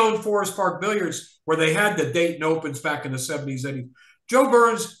 He owned Forest Park Billiards, where they had the Dayton Opens back in the 70s. Joe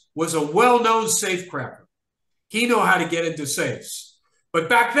Burns was a well-known safe cracker. He knew how to get into safes. But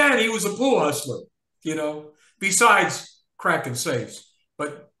back then, he was a pool hustler, besides cracking safes.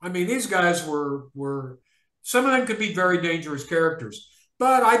 But, I mean, these guys were some of them could be very dangerous characters.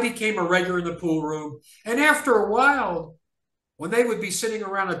 But I became a regular in the pool room. And after a while, when they would be sitting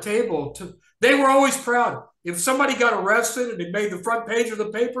around a table, they were always proud. If somebody got arrested and it made the front page of the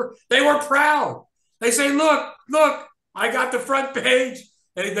paper, they were proud. They say, look, I got the front page.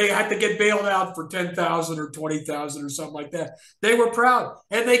 They had to get bailed out for $10,000 or $20,000 or something like that. They were proud,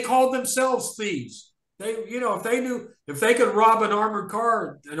 and they called themselves thieves. If they could rob an armored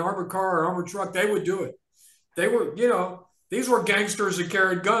car or armored truck, they would do it. They were, these were gangsters that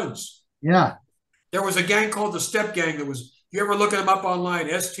carried guns. Yeah. There was a gang called the Step Gang that was. You ever look at them up online?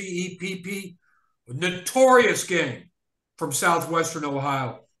 STEPP, notorious gang from southwestern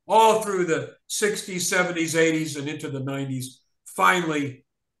Ohio, all through the 60s, 70s, 80s, and into the 90s. Finally,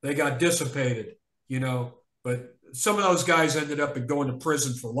 they got dissipated, but some of those guys ended up going to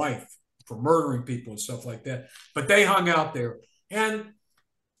prison for life for murdering people and stuff like that. But they hung out there. And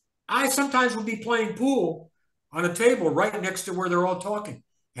I sometimes would be playing pool on a table right next to where they're all talking,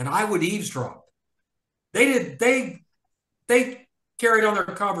 and I would eavesdrop. They carried on their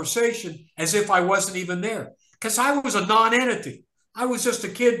conversation as if I wasn't even there, because I was a non-entity. I was just a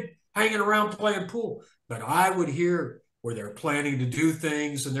kid hanging around playing pool. But I would hear where they're planning to do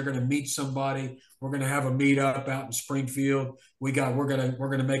things, and they're going to meet somebody. We're going to have a meetup out in Springfield. We're going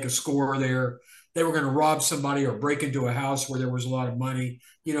to make a score there. They were going to rob somebody or break into a house where there was a lot of money.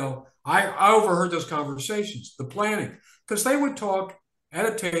 I overheard those conversations, the planning, because they would talk at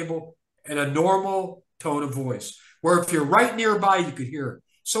a table at a normal tone of voice, where if you're right nearby, you could hear it.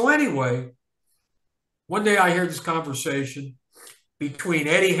 So anyway, one day I hear this conversation between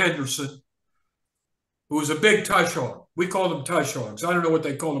Eddie Henderson, who was a big tush hog. We called them tush hogs. I don't know what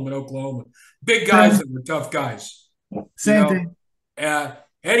they called them in Oklahoma. Big guys that were tough guys. Same thing.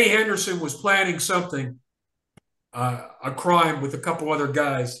 Eddie Henderson was planning something, a crime with a couple other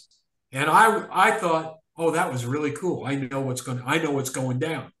guys. And I thought, oh, that was really cool. I know what's going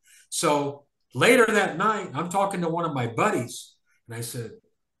down. So later that night, I'm talking to one of my buddies, and I said,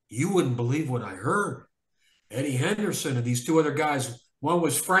 you wouldn't believe what I heard. Eddie Henderson and these two other guys, one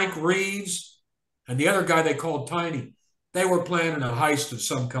was Frank Reeves, and the other guy they called Tiny. They were planning a heist of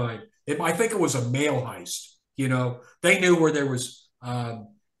some kind. I think it was a mail heist. They knew where there was a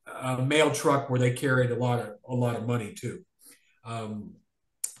mail truck where they carried a lot of money too.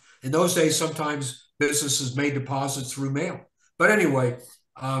 In those days, sometimes businesses made deposits through mail. But anyway,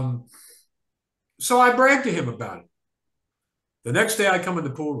 so I bragged to him about it. The next day I come in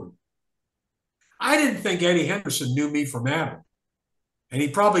the pool room. I didn't think Eddie Henderson knew me from Adam, and he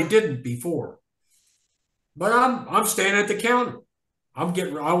probably didn't before. But I'm standing at the counter. I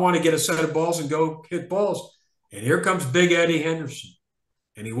want to get a set of balls and go hit balls. And here comes Big Eddie Henderson.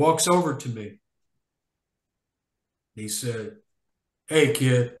 And he walks over to me. He said, hey,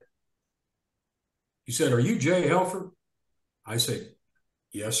 kid. He said, are you Jay Helfert? I said,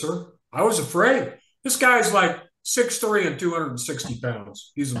 yes, sir. I was afraid. This guy's like 6'3" and 260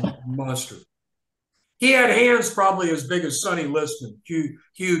 pounds. He's a monster. He had hands probably as big as Sonny Liston,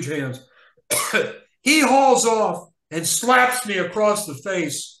 huge hands. He hauls off and slaps me across the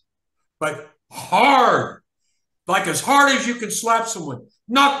face, but hard, like as hard as you can slap someone.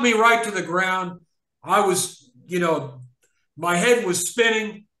 Knocked me right to the ground. I was, my head was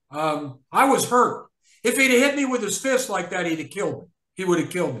spinning. I was hurt. If he'd hit me with his fist like that, he'd have killed me. He would have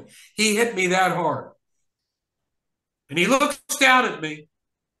killed me. He hit me that hard. And he looks down at me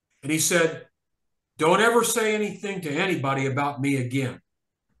and he said, don't ever say anything to anybody about me again.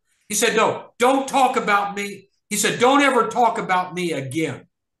 He said, no, don't talk about me. He said, don't ever talk about me again.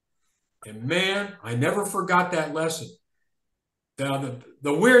 And man, I never forgot that lesson. Now,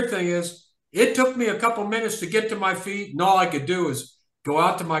 the weird thing is, it took me a couple minutes to get to my feet, and all I could do is go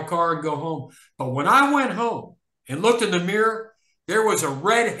out to my car and go home. But when I went home and looked in the mirror, there was a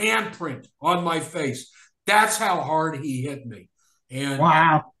red handprint on my face. That's how hard he hit me. And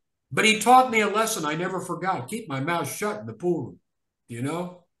wow. But he taught me a lesson I never forgot. Keep my mouth shut in the pool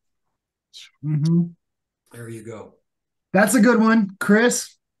room, Mm-hmm. There you go. That's a good one,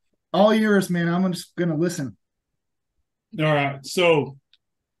 Chris. All yours, man. I'm just gonna listen. All right. So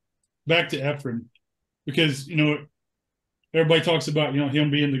back to Efren, because everybody talks about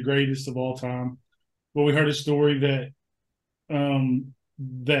him being the greatest of all time. Well, we heard a story that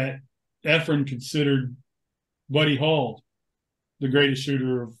Efren considered Buddy Hall the greatest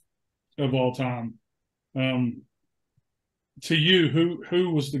shooter of all time. To you,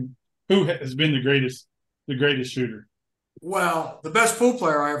 who has been the greatest shooter? Well, the best pool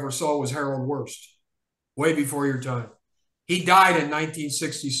player I ever saw was Harold Worst, way before your time. He died in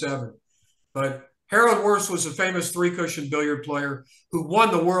 1967, but Harold Worst was a famous three-cushion billiard player who won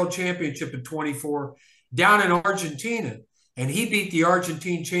the world championship in 24 down in Argentina, and he beat the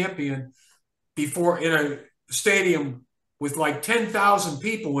Argentine champion before in a stadium with like 10,000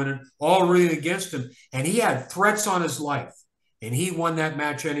 people in it, all rooting against him, and he had threats on his life, and he won that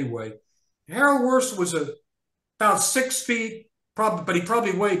match anyway. Harold Worst was about 6 feet, probably, but he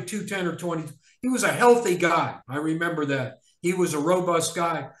probably weighed 210 or 20. He was a healthy guy. I remember that. He was a robust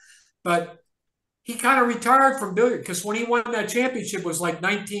guy, but he kind of retired from billiard because when he won that championship it was like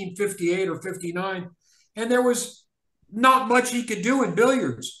 1958 or 59, and there was not much he could do in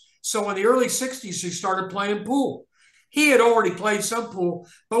billiards. So in the early 60s, he started playing pool. He had already played some pool,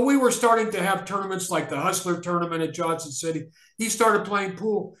 but we were starting to have tournaments like the Hustler tournament at Johnson City. He started playing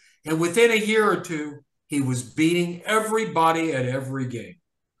pool, and within a year or two, he was beating everybody at every game.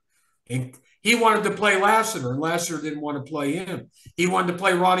 And he wanted to play Lassiter, and Lassiter didn't want to play him. He wanted to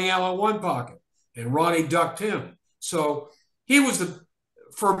play Ronnie Allen one pocket, and Ronnie ducked him. So he was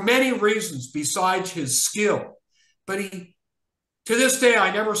for many reasons besides his skill. But to this day,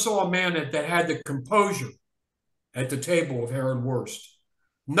 I never saw a man that had the composure at the table of Harold Worst.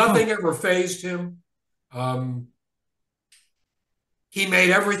 Nothing ever fazed him. He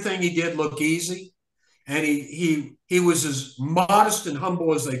made everything he did look easy. And he was as modest and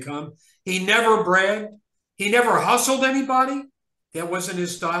humble as they come. He never bragged. He never hustled anybody. That wasn't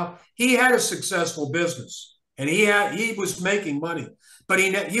his style. He had a successful business, and he was making money. But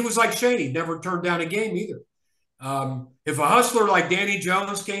he was like Shane. He never turned down a game either. If a hustler like Danny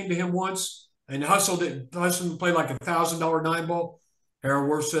Jones came to him once and hustled and played like $1,000 nine ball, Harold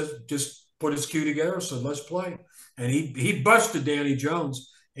Worst said, just put his cue together, said, let's play. And he busted Danny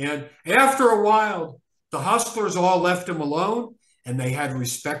Jones. And after a while, the hustlers all left him alone, and they had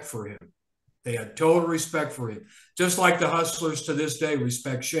respect for him. They had total respect for him. Just like the hustlers to this day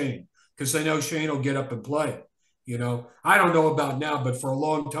respect Shane, because they know Shane will get up and play. I don't know about now, but for a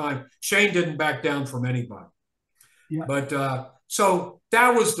long time, Shane didn't back down from anybody. Yeah. But so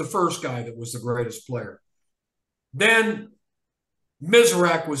that was the first guy that was the greatest player. Then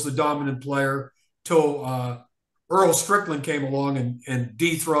Mizrak was the dominant player till Earl Strickland came along and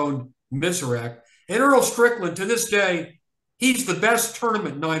dethroned Mizrak. And Earl Strickland, to this day, he's the best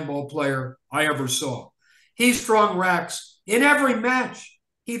tournament nine-ball player I ever saw. He strung racks in every match.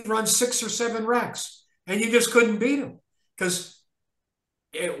 He'd run 6 or 7 racks, and you just couldn't beat him because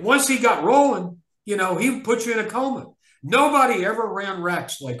once he got rolling, he would put you in a coma. Nobody ever ran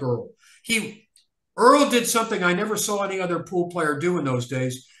racks like Earl. Earl did something I never saw any other pool player do in those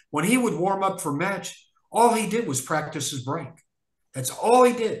days. When he would warm up for match, all he did was practice his break. That's all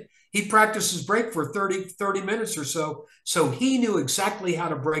he did. He practiced his break for 30 minutes or so. So he knew exactly how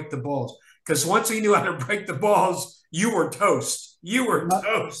to break the balls. Because once he knew how to break the balls, you were toast. You were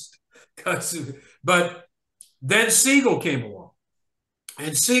toast. But then Siegel came along.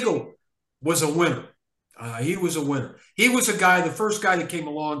 And Siegel was a winner. He was a winner. He was the first guy that came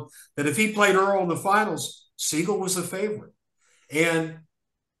along, that if he played Earl in the finals, Siegel was the favorite.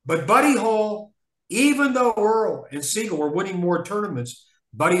 But Buddy Hall, even though Earl and Siegel were winning more tournaments,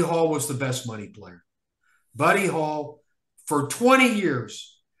 Buddy Hall was the best money player. Buddy Hall, for 20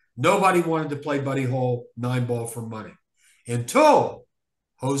 years, nobody wanted to play Buddy Hall 9-ball for money until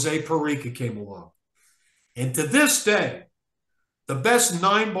Jose Perica came along. And to this day, the best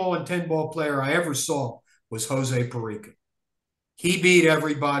 9-ball and 10-ball player I ever saw was Jose Perica. He beat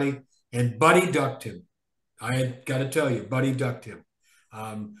everybody, and Buddy ducked him. I had got to tell you, Buddy ducked him.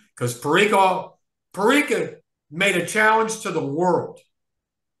 Because Perica made a challenge to the world.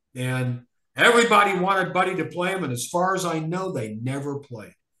 And everybody wanted Buddy to play him, and as far as I know, they never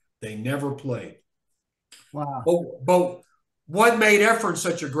played. They never played. Wow. But what made Efren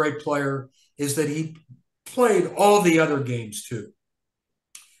such a great player is that he played all the other games too.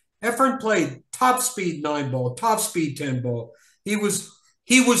 Efren played top speed 9-ball, top speed 10-ball. He was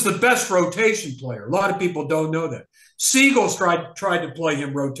the best rotation player. A lot of people don't know that. Siegel tried to play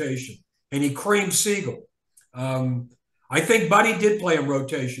him rotation, and he creamed Siegel. I think Buddy did play him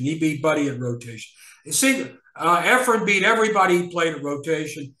rotation. He beat Buddy at rotation. Efren beat everybody he played at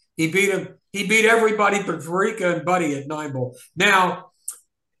rotation, He beat him. He beat everybody but Farika and Buddy at 9-ball. Now,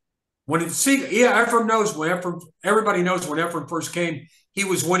 when it see, yeah, Ephraim knows when Ephraim. Everybody knows when Ephraim first came, he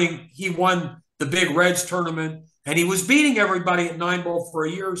was winning. He won the Big Reds tournament, and he was beating everybody at 9-ball for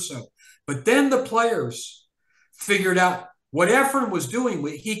a year or so. But then the players figured out what Ephraim was doing.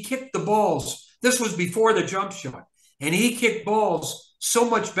 He kicked the balls. This was before the jump shot, and he kicked balls so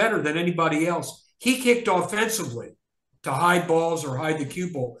much better than anybody else. He kicked offensively to hide balls or hide the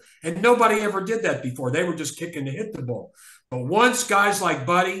cue ball, and nobody ever did that before. They were just kicking to hit the ball. But once guys like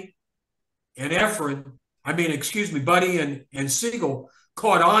Buddy and Buddy and Siegel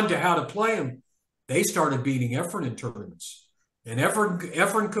caught on to how to play him, they started beating Ephraim in tournaments. And Ephraim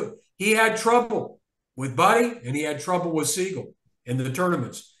he had trouble with Buddy and he had trouble with Siegel in the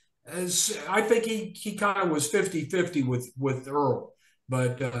tournaments. I think he kind of was 50-50 with Earl.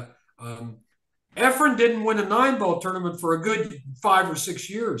 But Ephraim didn't win a 9-ball tournament for a good 5 or 6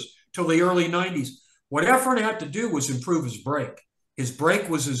 years till the early 90s. What Ephraim had to do was improve his break. His break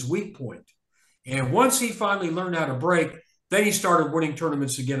was his weak point. And once he finally learned how to break, then he started winning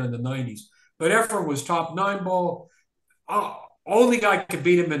tournaments again in the 90s. But Ephraim was top 9-ball. Only guy could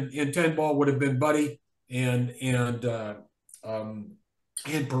beat him in 10-ball would have been Buddy and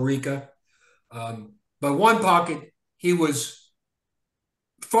Parika. But one pocket, he was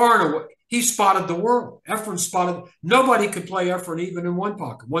far and away. He spotted the world. Ephraim spotted. Nobody could play Ephraim even in one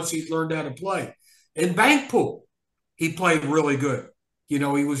pocket once he learned how to play. In bank pool, he played really good. He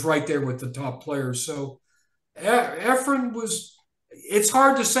was right there with the top players. So Ephraim was, it's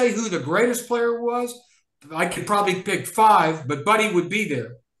hard to say who the greatest player was. I could probably pick 5, but Buddy would be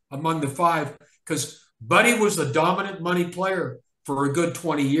there among the 5 because Buddy was the dominant money player for a good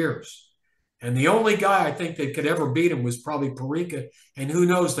 20 years. And the only guy I think that could ever beat him was probably Parika, and who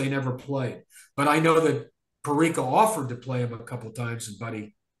knows, they never played. But I know that Parika offered to play him a couple of times, and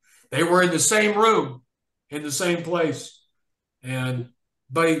Buddy, they were in the same room, in the same place, and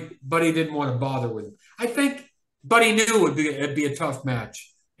Buddy didn't want to bother with him. I think Buddy knew it'd be a tough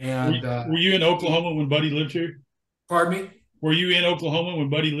match. And were you in Oklahoma when Buddy lived here? Pardon me? Were you in Oklahoma when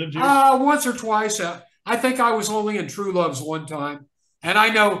Buddy lived here? Once or twice. I think I was only in True Loves one time, and I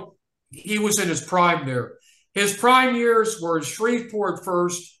know he was in his prime there. His prime years were in Shreveport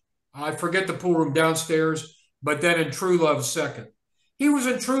first. I forget the pool room downstairs, but then in True Loves second. He was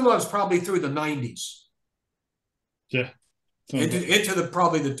in True Loves probably through the 90s. Yeah. Into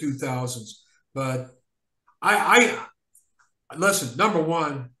probably the 2000s. But I listen, number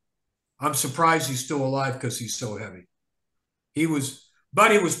one, I'm surprised he's still alive because he's so heavy.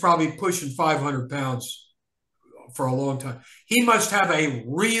 Buddy was probably pushing 500 pounds for a long time. He must have a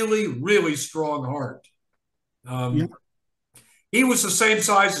really, really strong heart. He was the same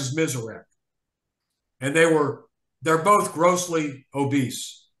size as Mizarek. And they're both grossly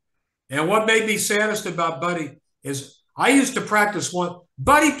obese. And what made me saddest about Buddy is I used to practice one.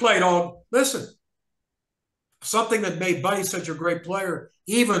 Buddy played something that made Buddy such a great player,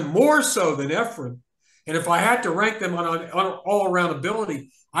 even more so than Ephraim. And if I had to rank them on all-around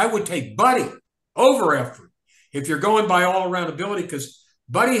ability, I would take Buddy over Ephraim if you're going by all-around ability, because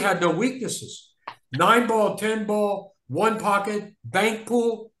Buddy had no weaknesses. 9-ball, 10-ball, one pocket, bank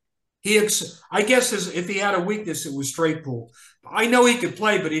pool. I guess if he had a weakness, it was straight pool. I know he could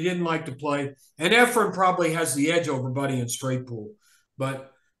play, but he didn't like to play. And Ephraim probably has the edge over Buddy in straight pool.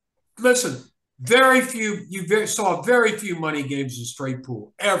 But listen, you saw very few money games in straight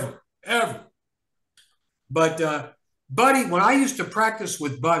pool, ever. But Buddy, when I used to practice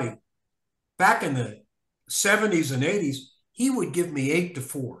with Buddy back in the 70s and 80s, he would give me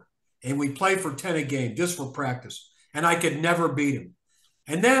 8-4. And we'd play for 10 a game just for practice. And I could never beat him.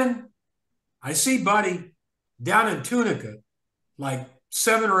 And then I see Buddy down in Tunica like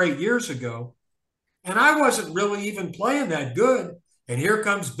 7 or 8 years ago, and I wasn't really even playing that good. And here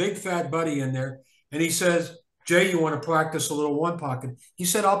comes big fat Buddy in there, and he says, "Jay, you want to practice a little one pocket?" He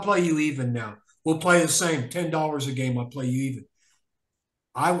said, "I'll play you even now. We'll play the same, $10 a game. I'll play you even."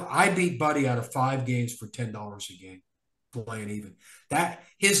 I beat Buddy out of 5 games for $10 a game, playing even. That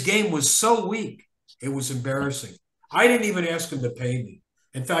his game was so weak, it was embarrassing. I didn't even ask him to pay me.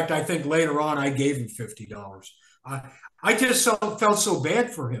 In fact, I think later on I gave him $50. I just felt so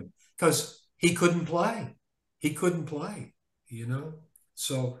bad for him because he couldn't play.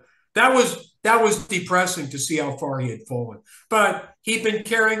 So that was depressing to see how far he had fallen. But he'd been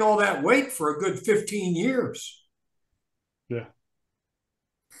carrying all that weight for a good 15 years. Yeah.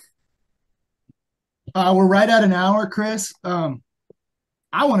 We're right at an hour, Chris. I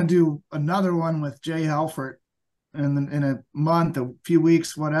want to do another one with Jay Helfert in a month, a few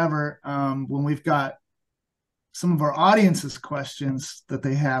weeks, whatever, when we've got some of our audience's questions that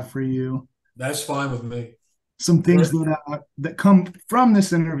they have for you. That's fine with me. Some things that come from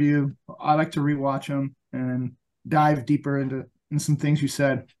this interview. I like to rewatch them and dive deeper into some things you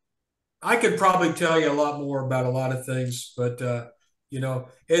said. I could probably tell you a lot more about a lot of things, but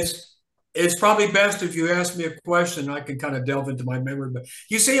it's probably best if you ask me a question. I can kind of delve into my memory. But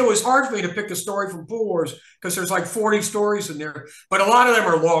you see, it was hard for me to pick a story from Pool Wars because there's like 40 stories in there, but a lot of them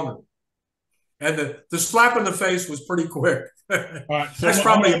are longer. And the slap in the face was pretty quick. Right, so that's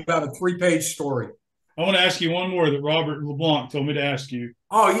probably about a 3-page story. I want to ask you one more that Robert LeBlanc told me to ask you.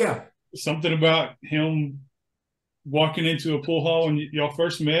 Oh, yeah. Something about him walking into a pool hall when y'all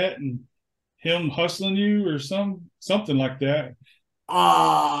first met and him hustling you or something like that.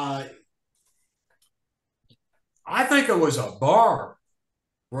 I think it was a bar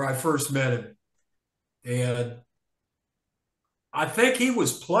where I first met him. And I think he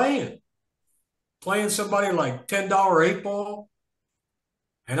was playing somebody like $10 8-ball.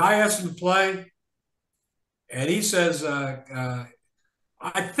 And I asked him to play. And he says, I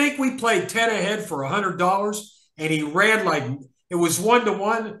think we played 10 ahead for $100. And he ran like, it was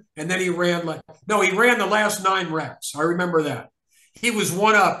 1-1. And then he ran the last 9 racks. I remember that. He was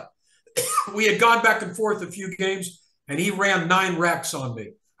 1 up. We had gone back and forth a few games, and he ran 9 racks on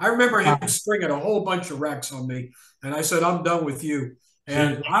me. I remember him stringing a whole bunch of racks on me. And I said, I'm done with you.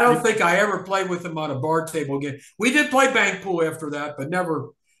 And I don't think I ever played with him on a bar table again. We did play bank pool after that, but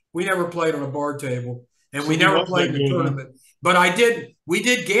we never played on a bar table. And we never played in the tournament. But we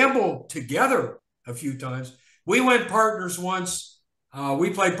did gamble together a few times. We went partners once.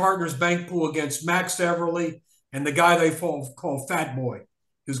 We played partners bank pool against Max Everly and the guy they call Fat Boy,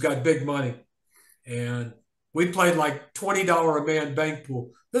 who's got big money. And we played like $20 a man bank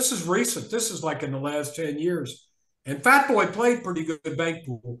pool. This is recent. This is like in the last 10 years. And Fat Boy played pretty good bank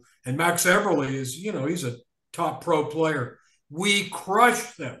pool. And Max Everly is, he's a top pro player. We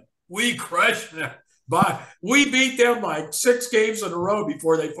crushed them. But we beat them like 6 games in a row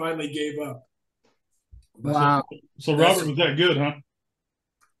before they finally gave up. Wow. So Robert was that good, huh?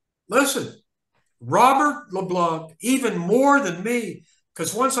 Listen, Robert LeBlanc, even more than me,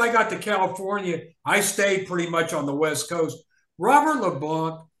 because once I got to California, I stayed pretty much on the West Coast. Robert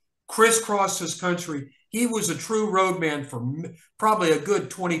LeBlanc crisscrossed his country. He was a true roadman for probably a good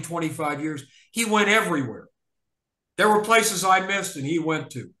 20, 25 years. He went everywhere. There were places I missed and he went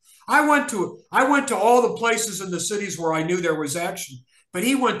to. I went to all the places in the cities where I knew there was action, but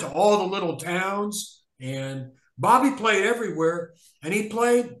he went to all the little towns, and Bobby played everywhere, and he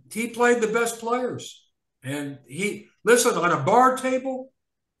played the best players. And listen, on a bar table,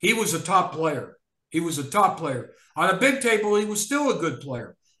 he was a top player. On a big table, he was still a good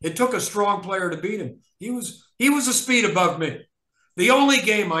player. It took a strong player to beat him. He was a speed above me. The only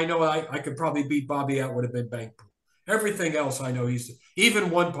game I know I could probably beat Bobby at would have been bank pool. Everything else I know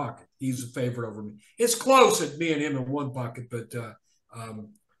even one pocket, he's a favorite over me. It's close at me and him in one pocket, but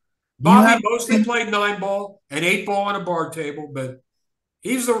Bobby mostly played 9-ball and 8-ball on a bar table, but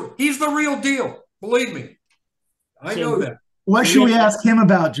he's the real deal. Believe me. I know that. What should we ask him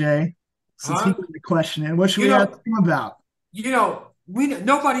about, Jay? Since he put the question in, what should we ask him about?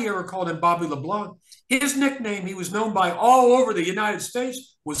 Nobody ever called him Bobby LeBlanc. His nickname he was known by all over the United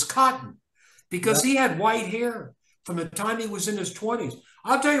States was Cotton, because he had white hair from the time he was in his 20s.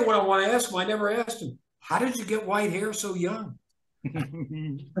 I'll tell you what I want to ask him. I never asked him, how did you get white hair so young?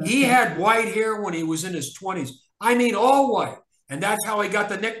 He had white hair when he was in his 20s. I mean, all white. And that's how he got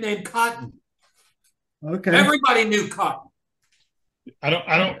the nickname Cotton. Okay. Everybody knew Cotton. I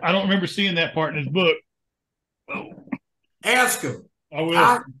don't remember seeing that part in his book. Ask him. I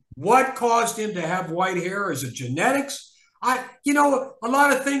will. What caused him to have white hair? Is it genetics? A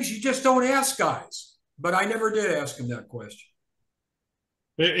lot of things you just don't ask guys. But I never did ask him that question.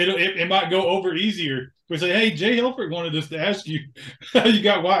 It might go over easier. We say, hey, Jay Helfert wanted us to ask you how you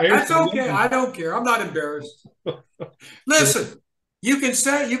got white hair. That's okay. I don't care. I'm not embarrassed. Listen, you can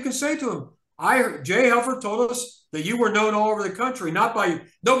say to him, I heard Jay Helfert told us that you were known all over the country.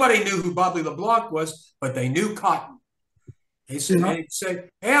 Nobody knew who Bobby LeBlanc was, but they knew Cotton. He said,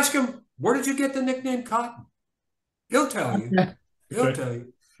 ask him, where did you get the nickname Cotton? He'll tell you. He'll tell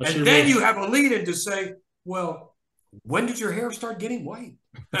you. And then you have a lead in to say, well, when did your hair start getting white?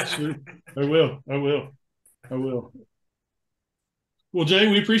 Sure. I will. Well, Jay,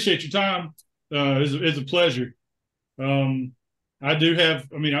 we appreciate your time. It's a pleasure. I do have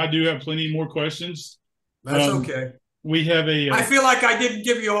plenty more questions. That's okay. We have I feel like I didn't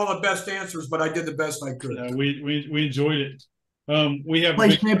give you all the best answers, but I did the best I could. We enjoyed it. We have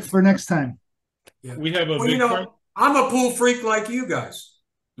play shape for next time. Yeah. We have a I'm a pool freak like you guys.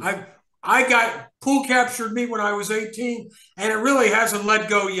 pool captured me when I was 18, and it really hasn't let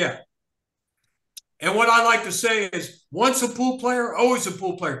go yet. And what I like to say is, once a pool player, always a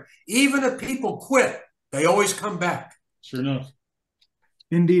pool player. Even if people quit, they always come back. Sure enough.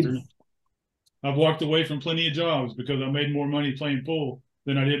 Indeed. Sure enough. I've walked away from plenty of jobs because I made more money playing pool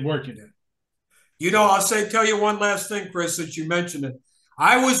than I did working. You know, tell you one last thing, Chris, since you mentioned it.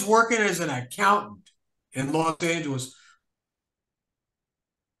 I was working as an accountant in Los Angeles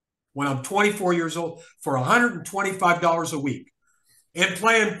when I'm 24 years old for $125 a week and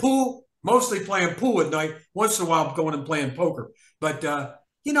playing pool, mostly playing pool at night, once in a while going and playing poker. But,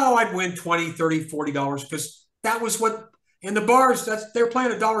 you know, I'd win $20, $30, $40 because that was what, in the bars, they're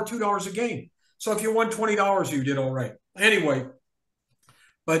playing $1, $2 a game. So if you won $20, you did all right. Anyway,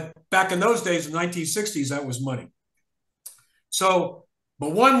 but back in those days, in the 1960s, that was money. So,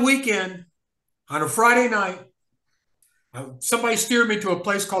 but one weekend on a Friday night, somebody steered me to a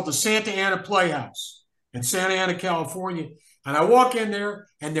place called the Santa Ana Playhouse in Santa Ana, California. And I walk in there,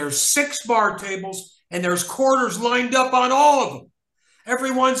 and there's 6 bar tables, and there's quarters lined up on all of them.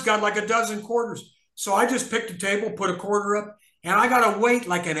 Everyone's got like a dozen quarters. So I just picked a table, put a quarter up, and I got to wait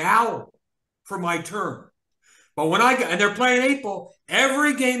like an hour for my turn. But when and they're playing 8 ball,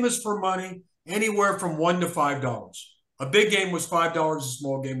 every game is for money, anywhere from $1 to $5. A big game was $5, a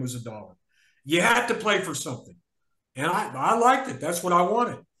small game was $1. You had to play for something. And I liked it. That's what I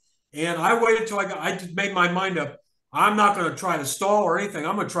wanted. And I waited till I just made my mind up. I'm not going to try to stall or anything.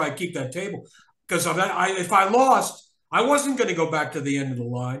 I'm going to try to keep that table. Because if I lost, I wasn't going to go back to the end of the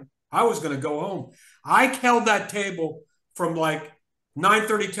line. I was going to go home. I held that table from like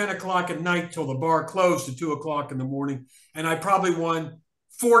 9:30, 10 o'clock at night till the bar closed at 2 o'clock in the morning. And I probably won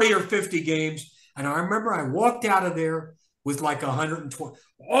 40 or 50 games. And I remember I walked out of there with like 120,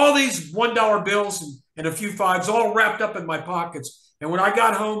 all these $1 bills and a few fives all wrapped up in my pockets. And when I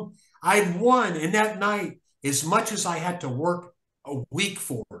got home, I'd won in that night as much as I had to work a week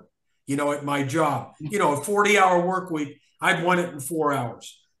for, you know, at my job. You know, a 40-hour work week, I'd won it in 4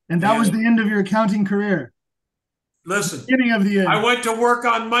 hours. And that was the end of your accounting career. Listen, beginning of the end. I went to work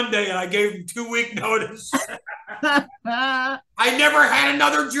on Monday and I gave them 2-week notice. I never had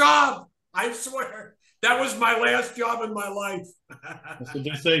another job. I swear. That was my last job in my life. So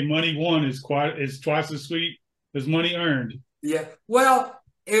they say money won is twice as sweet as money earned. Yeah. Well,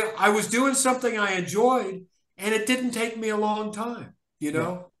 I was doing something I enjoyed, and it didn't take me a long time, you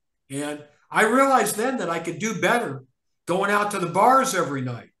know? Yeah. And I realized then that I could do better going out to the bars every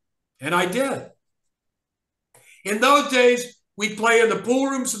night. And I did. In those days, we'd play in the pool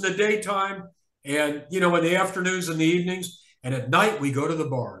rooms in the daytime and, you know, in the afternoons and the evenings. And at night, we go to the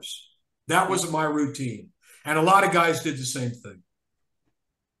bars. That was my routine. And a lot of guys did the same thing.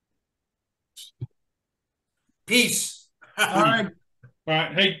 Peace. All right. All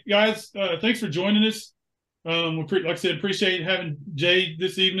right. Hey, guys, thanks for joining us. Like I said, appreciate having Jay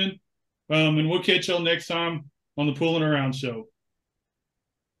this evening. And we'll catch y'all next time on the Pooling Around Show.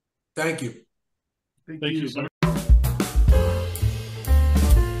 Thank you. Thank you, sir.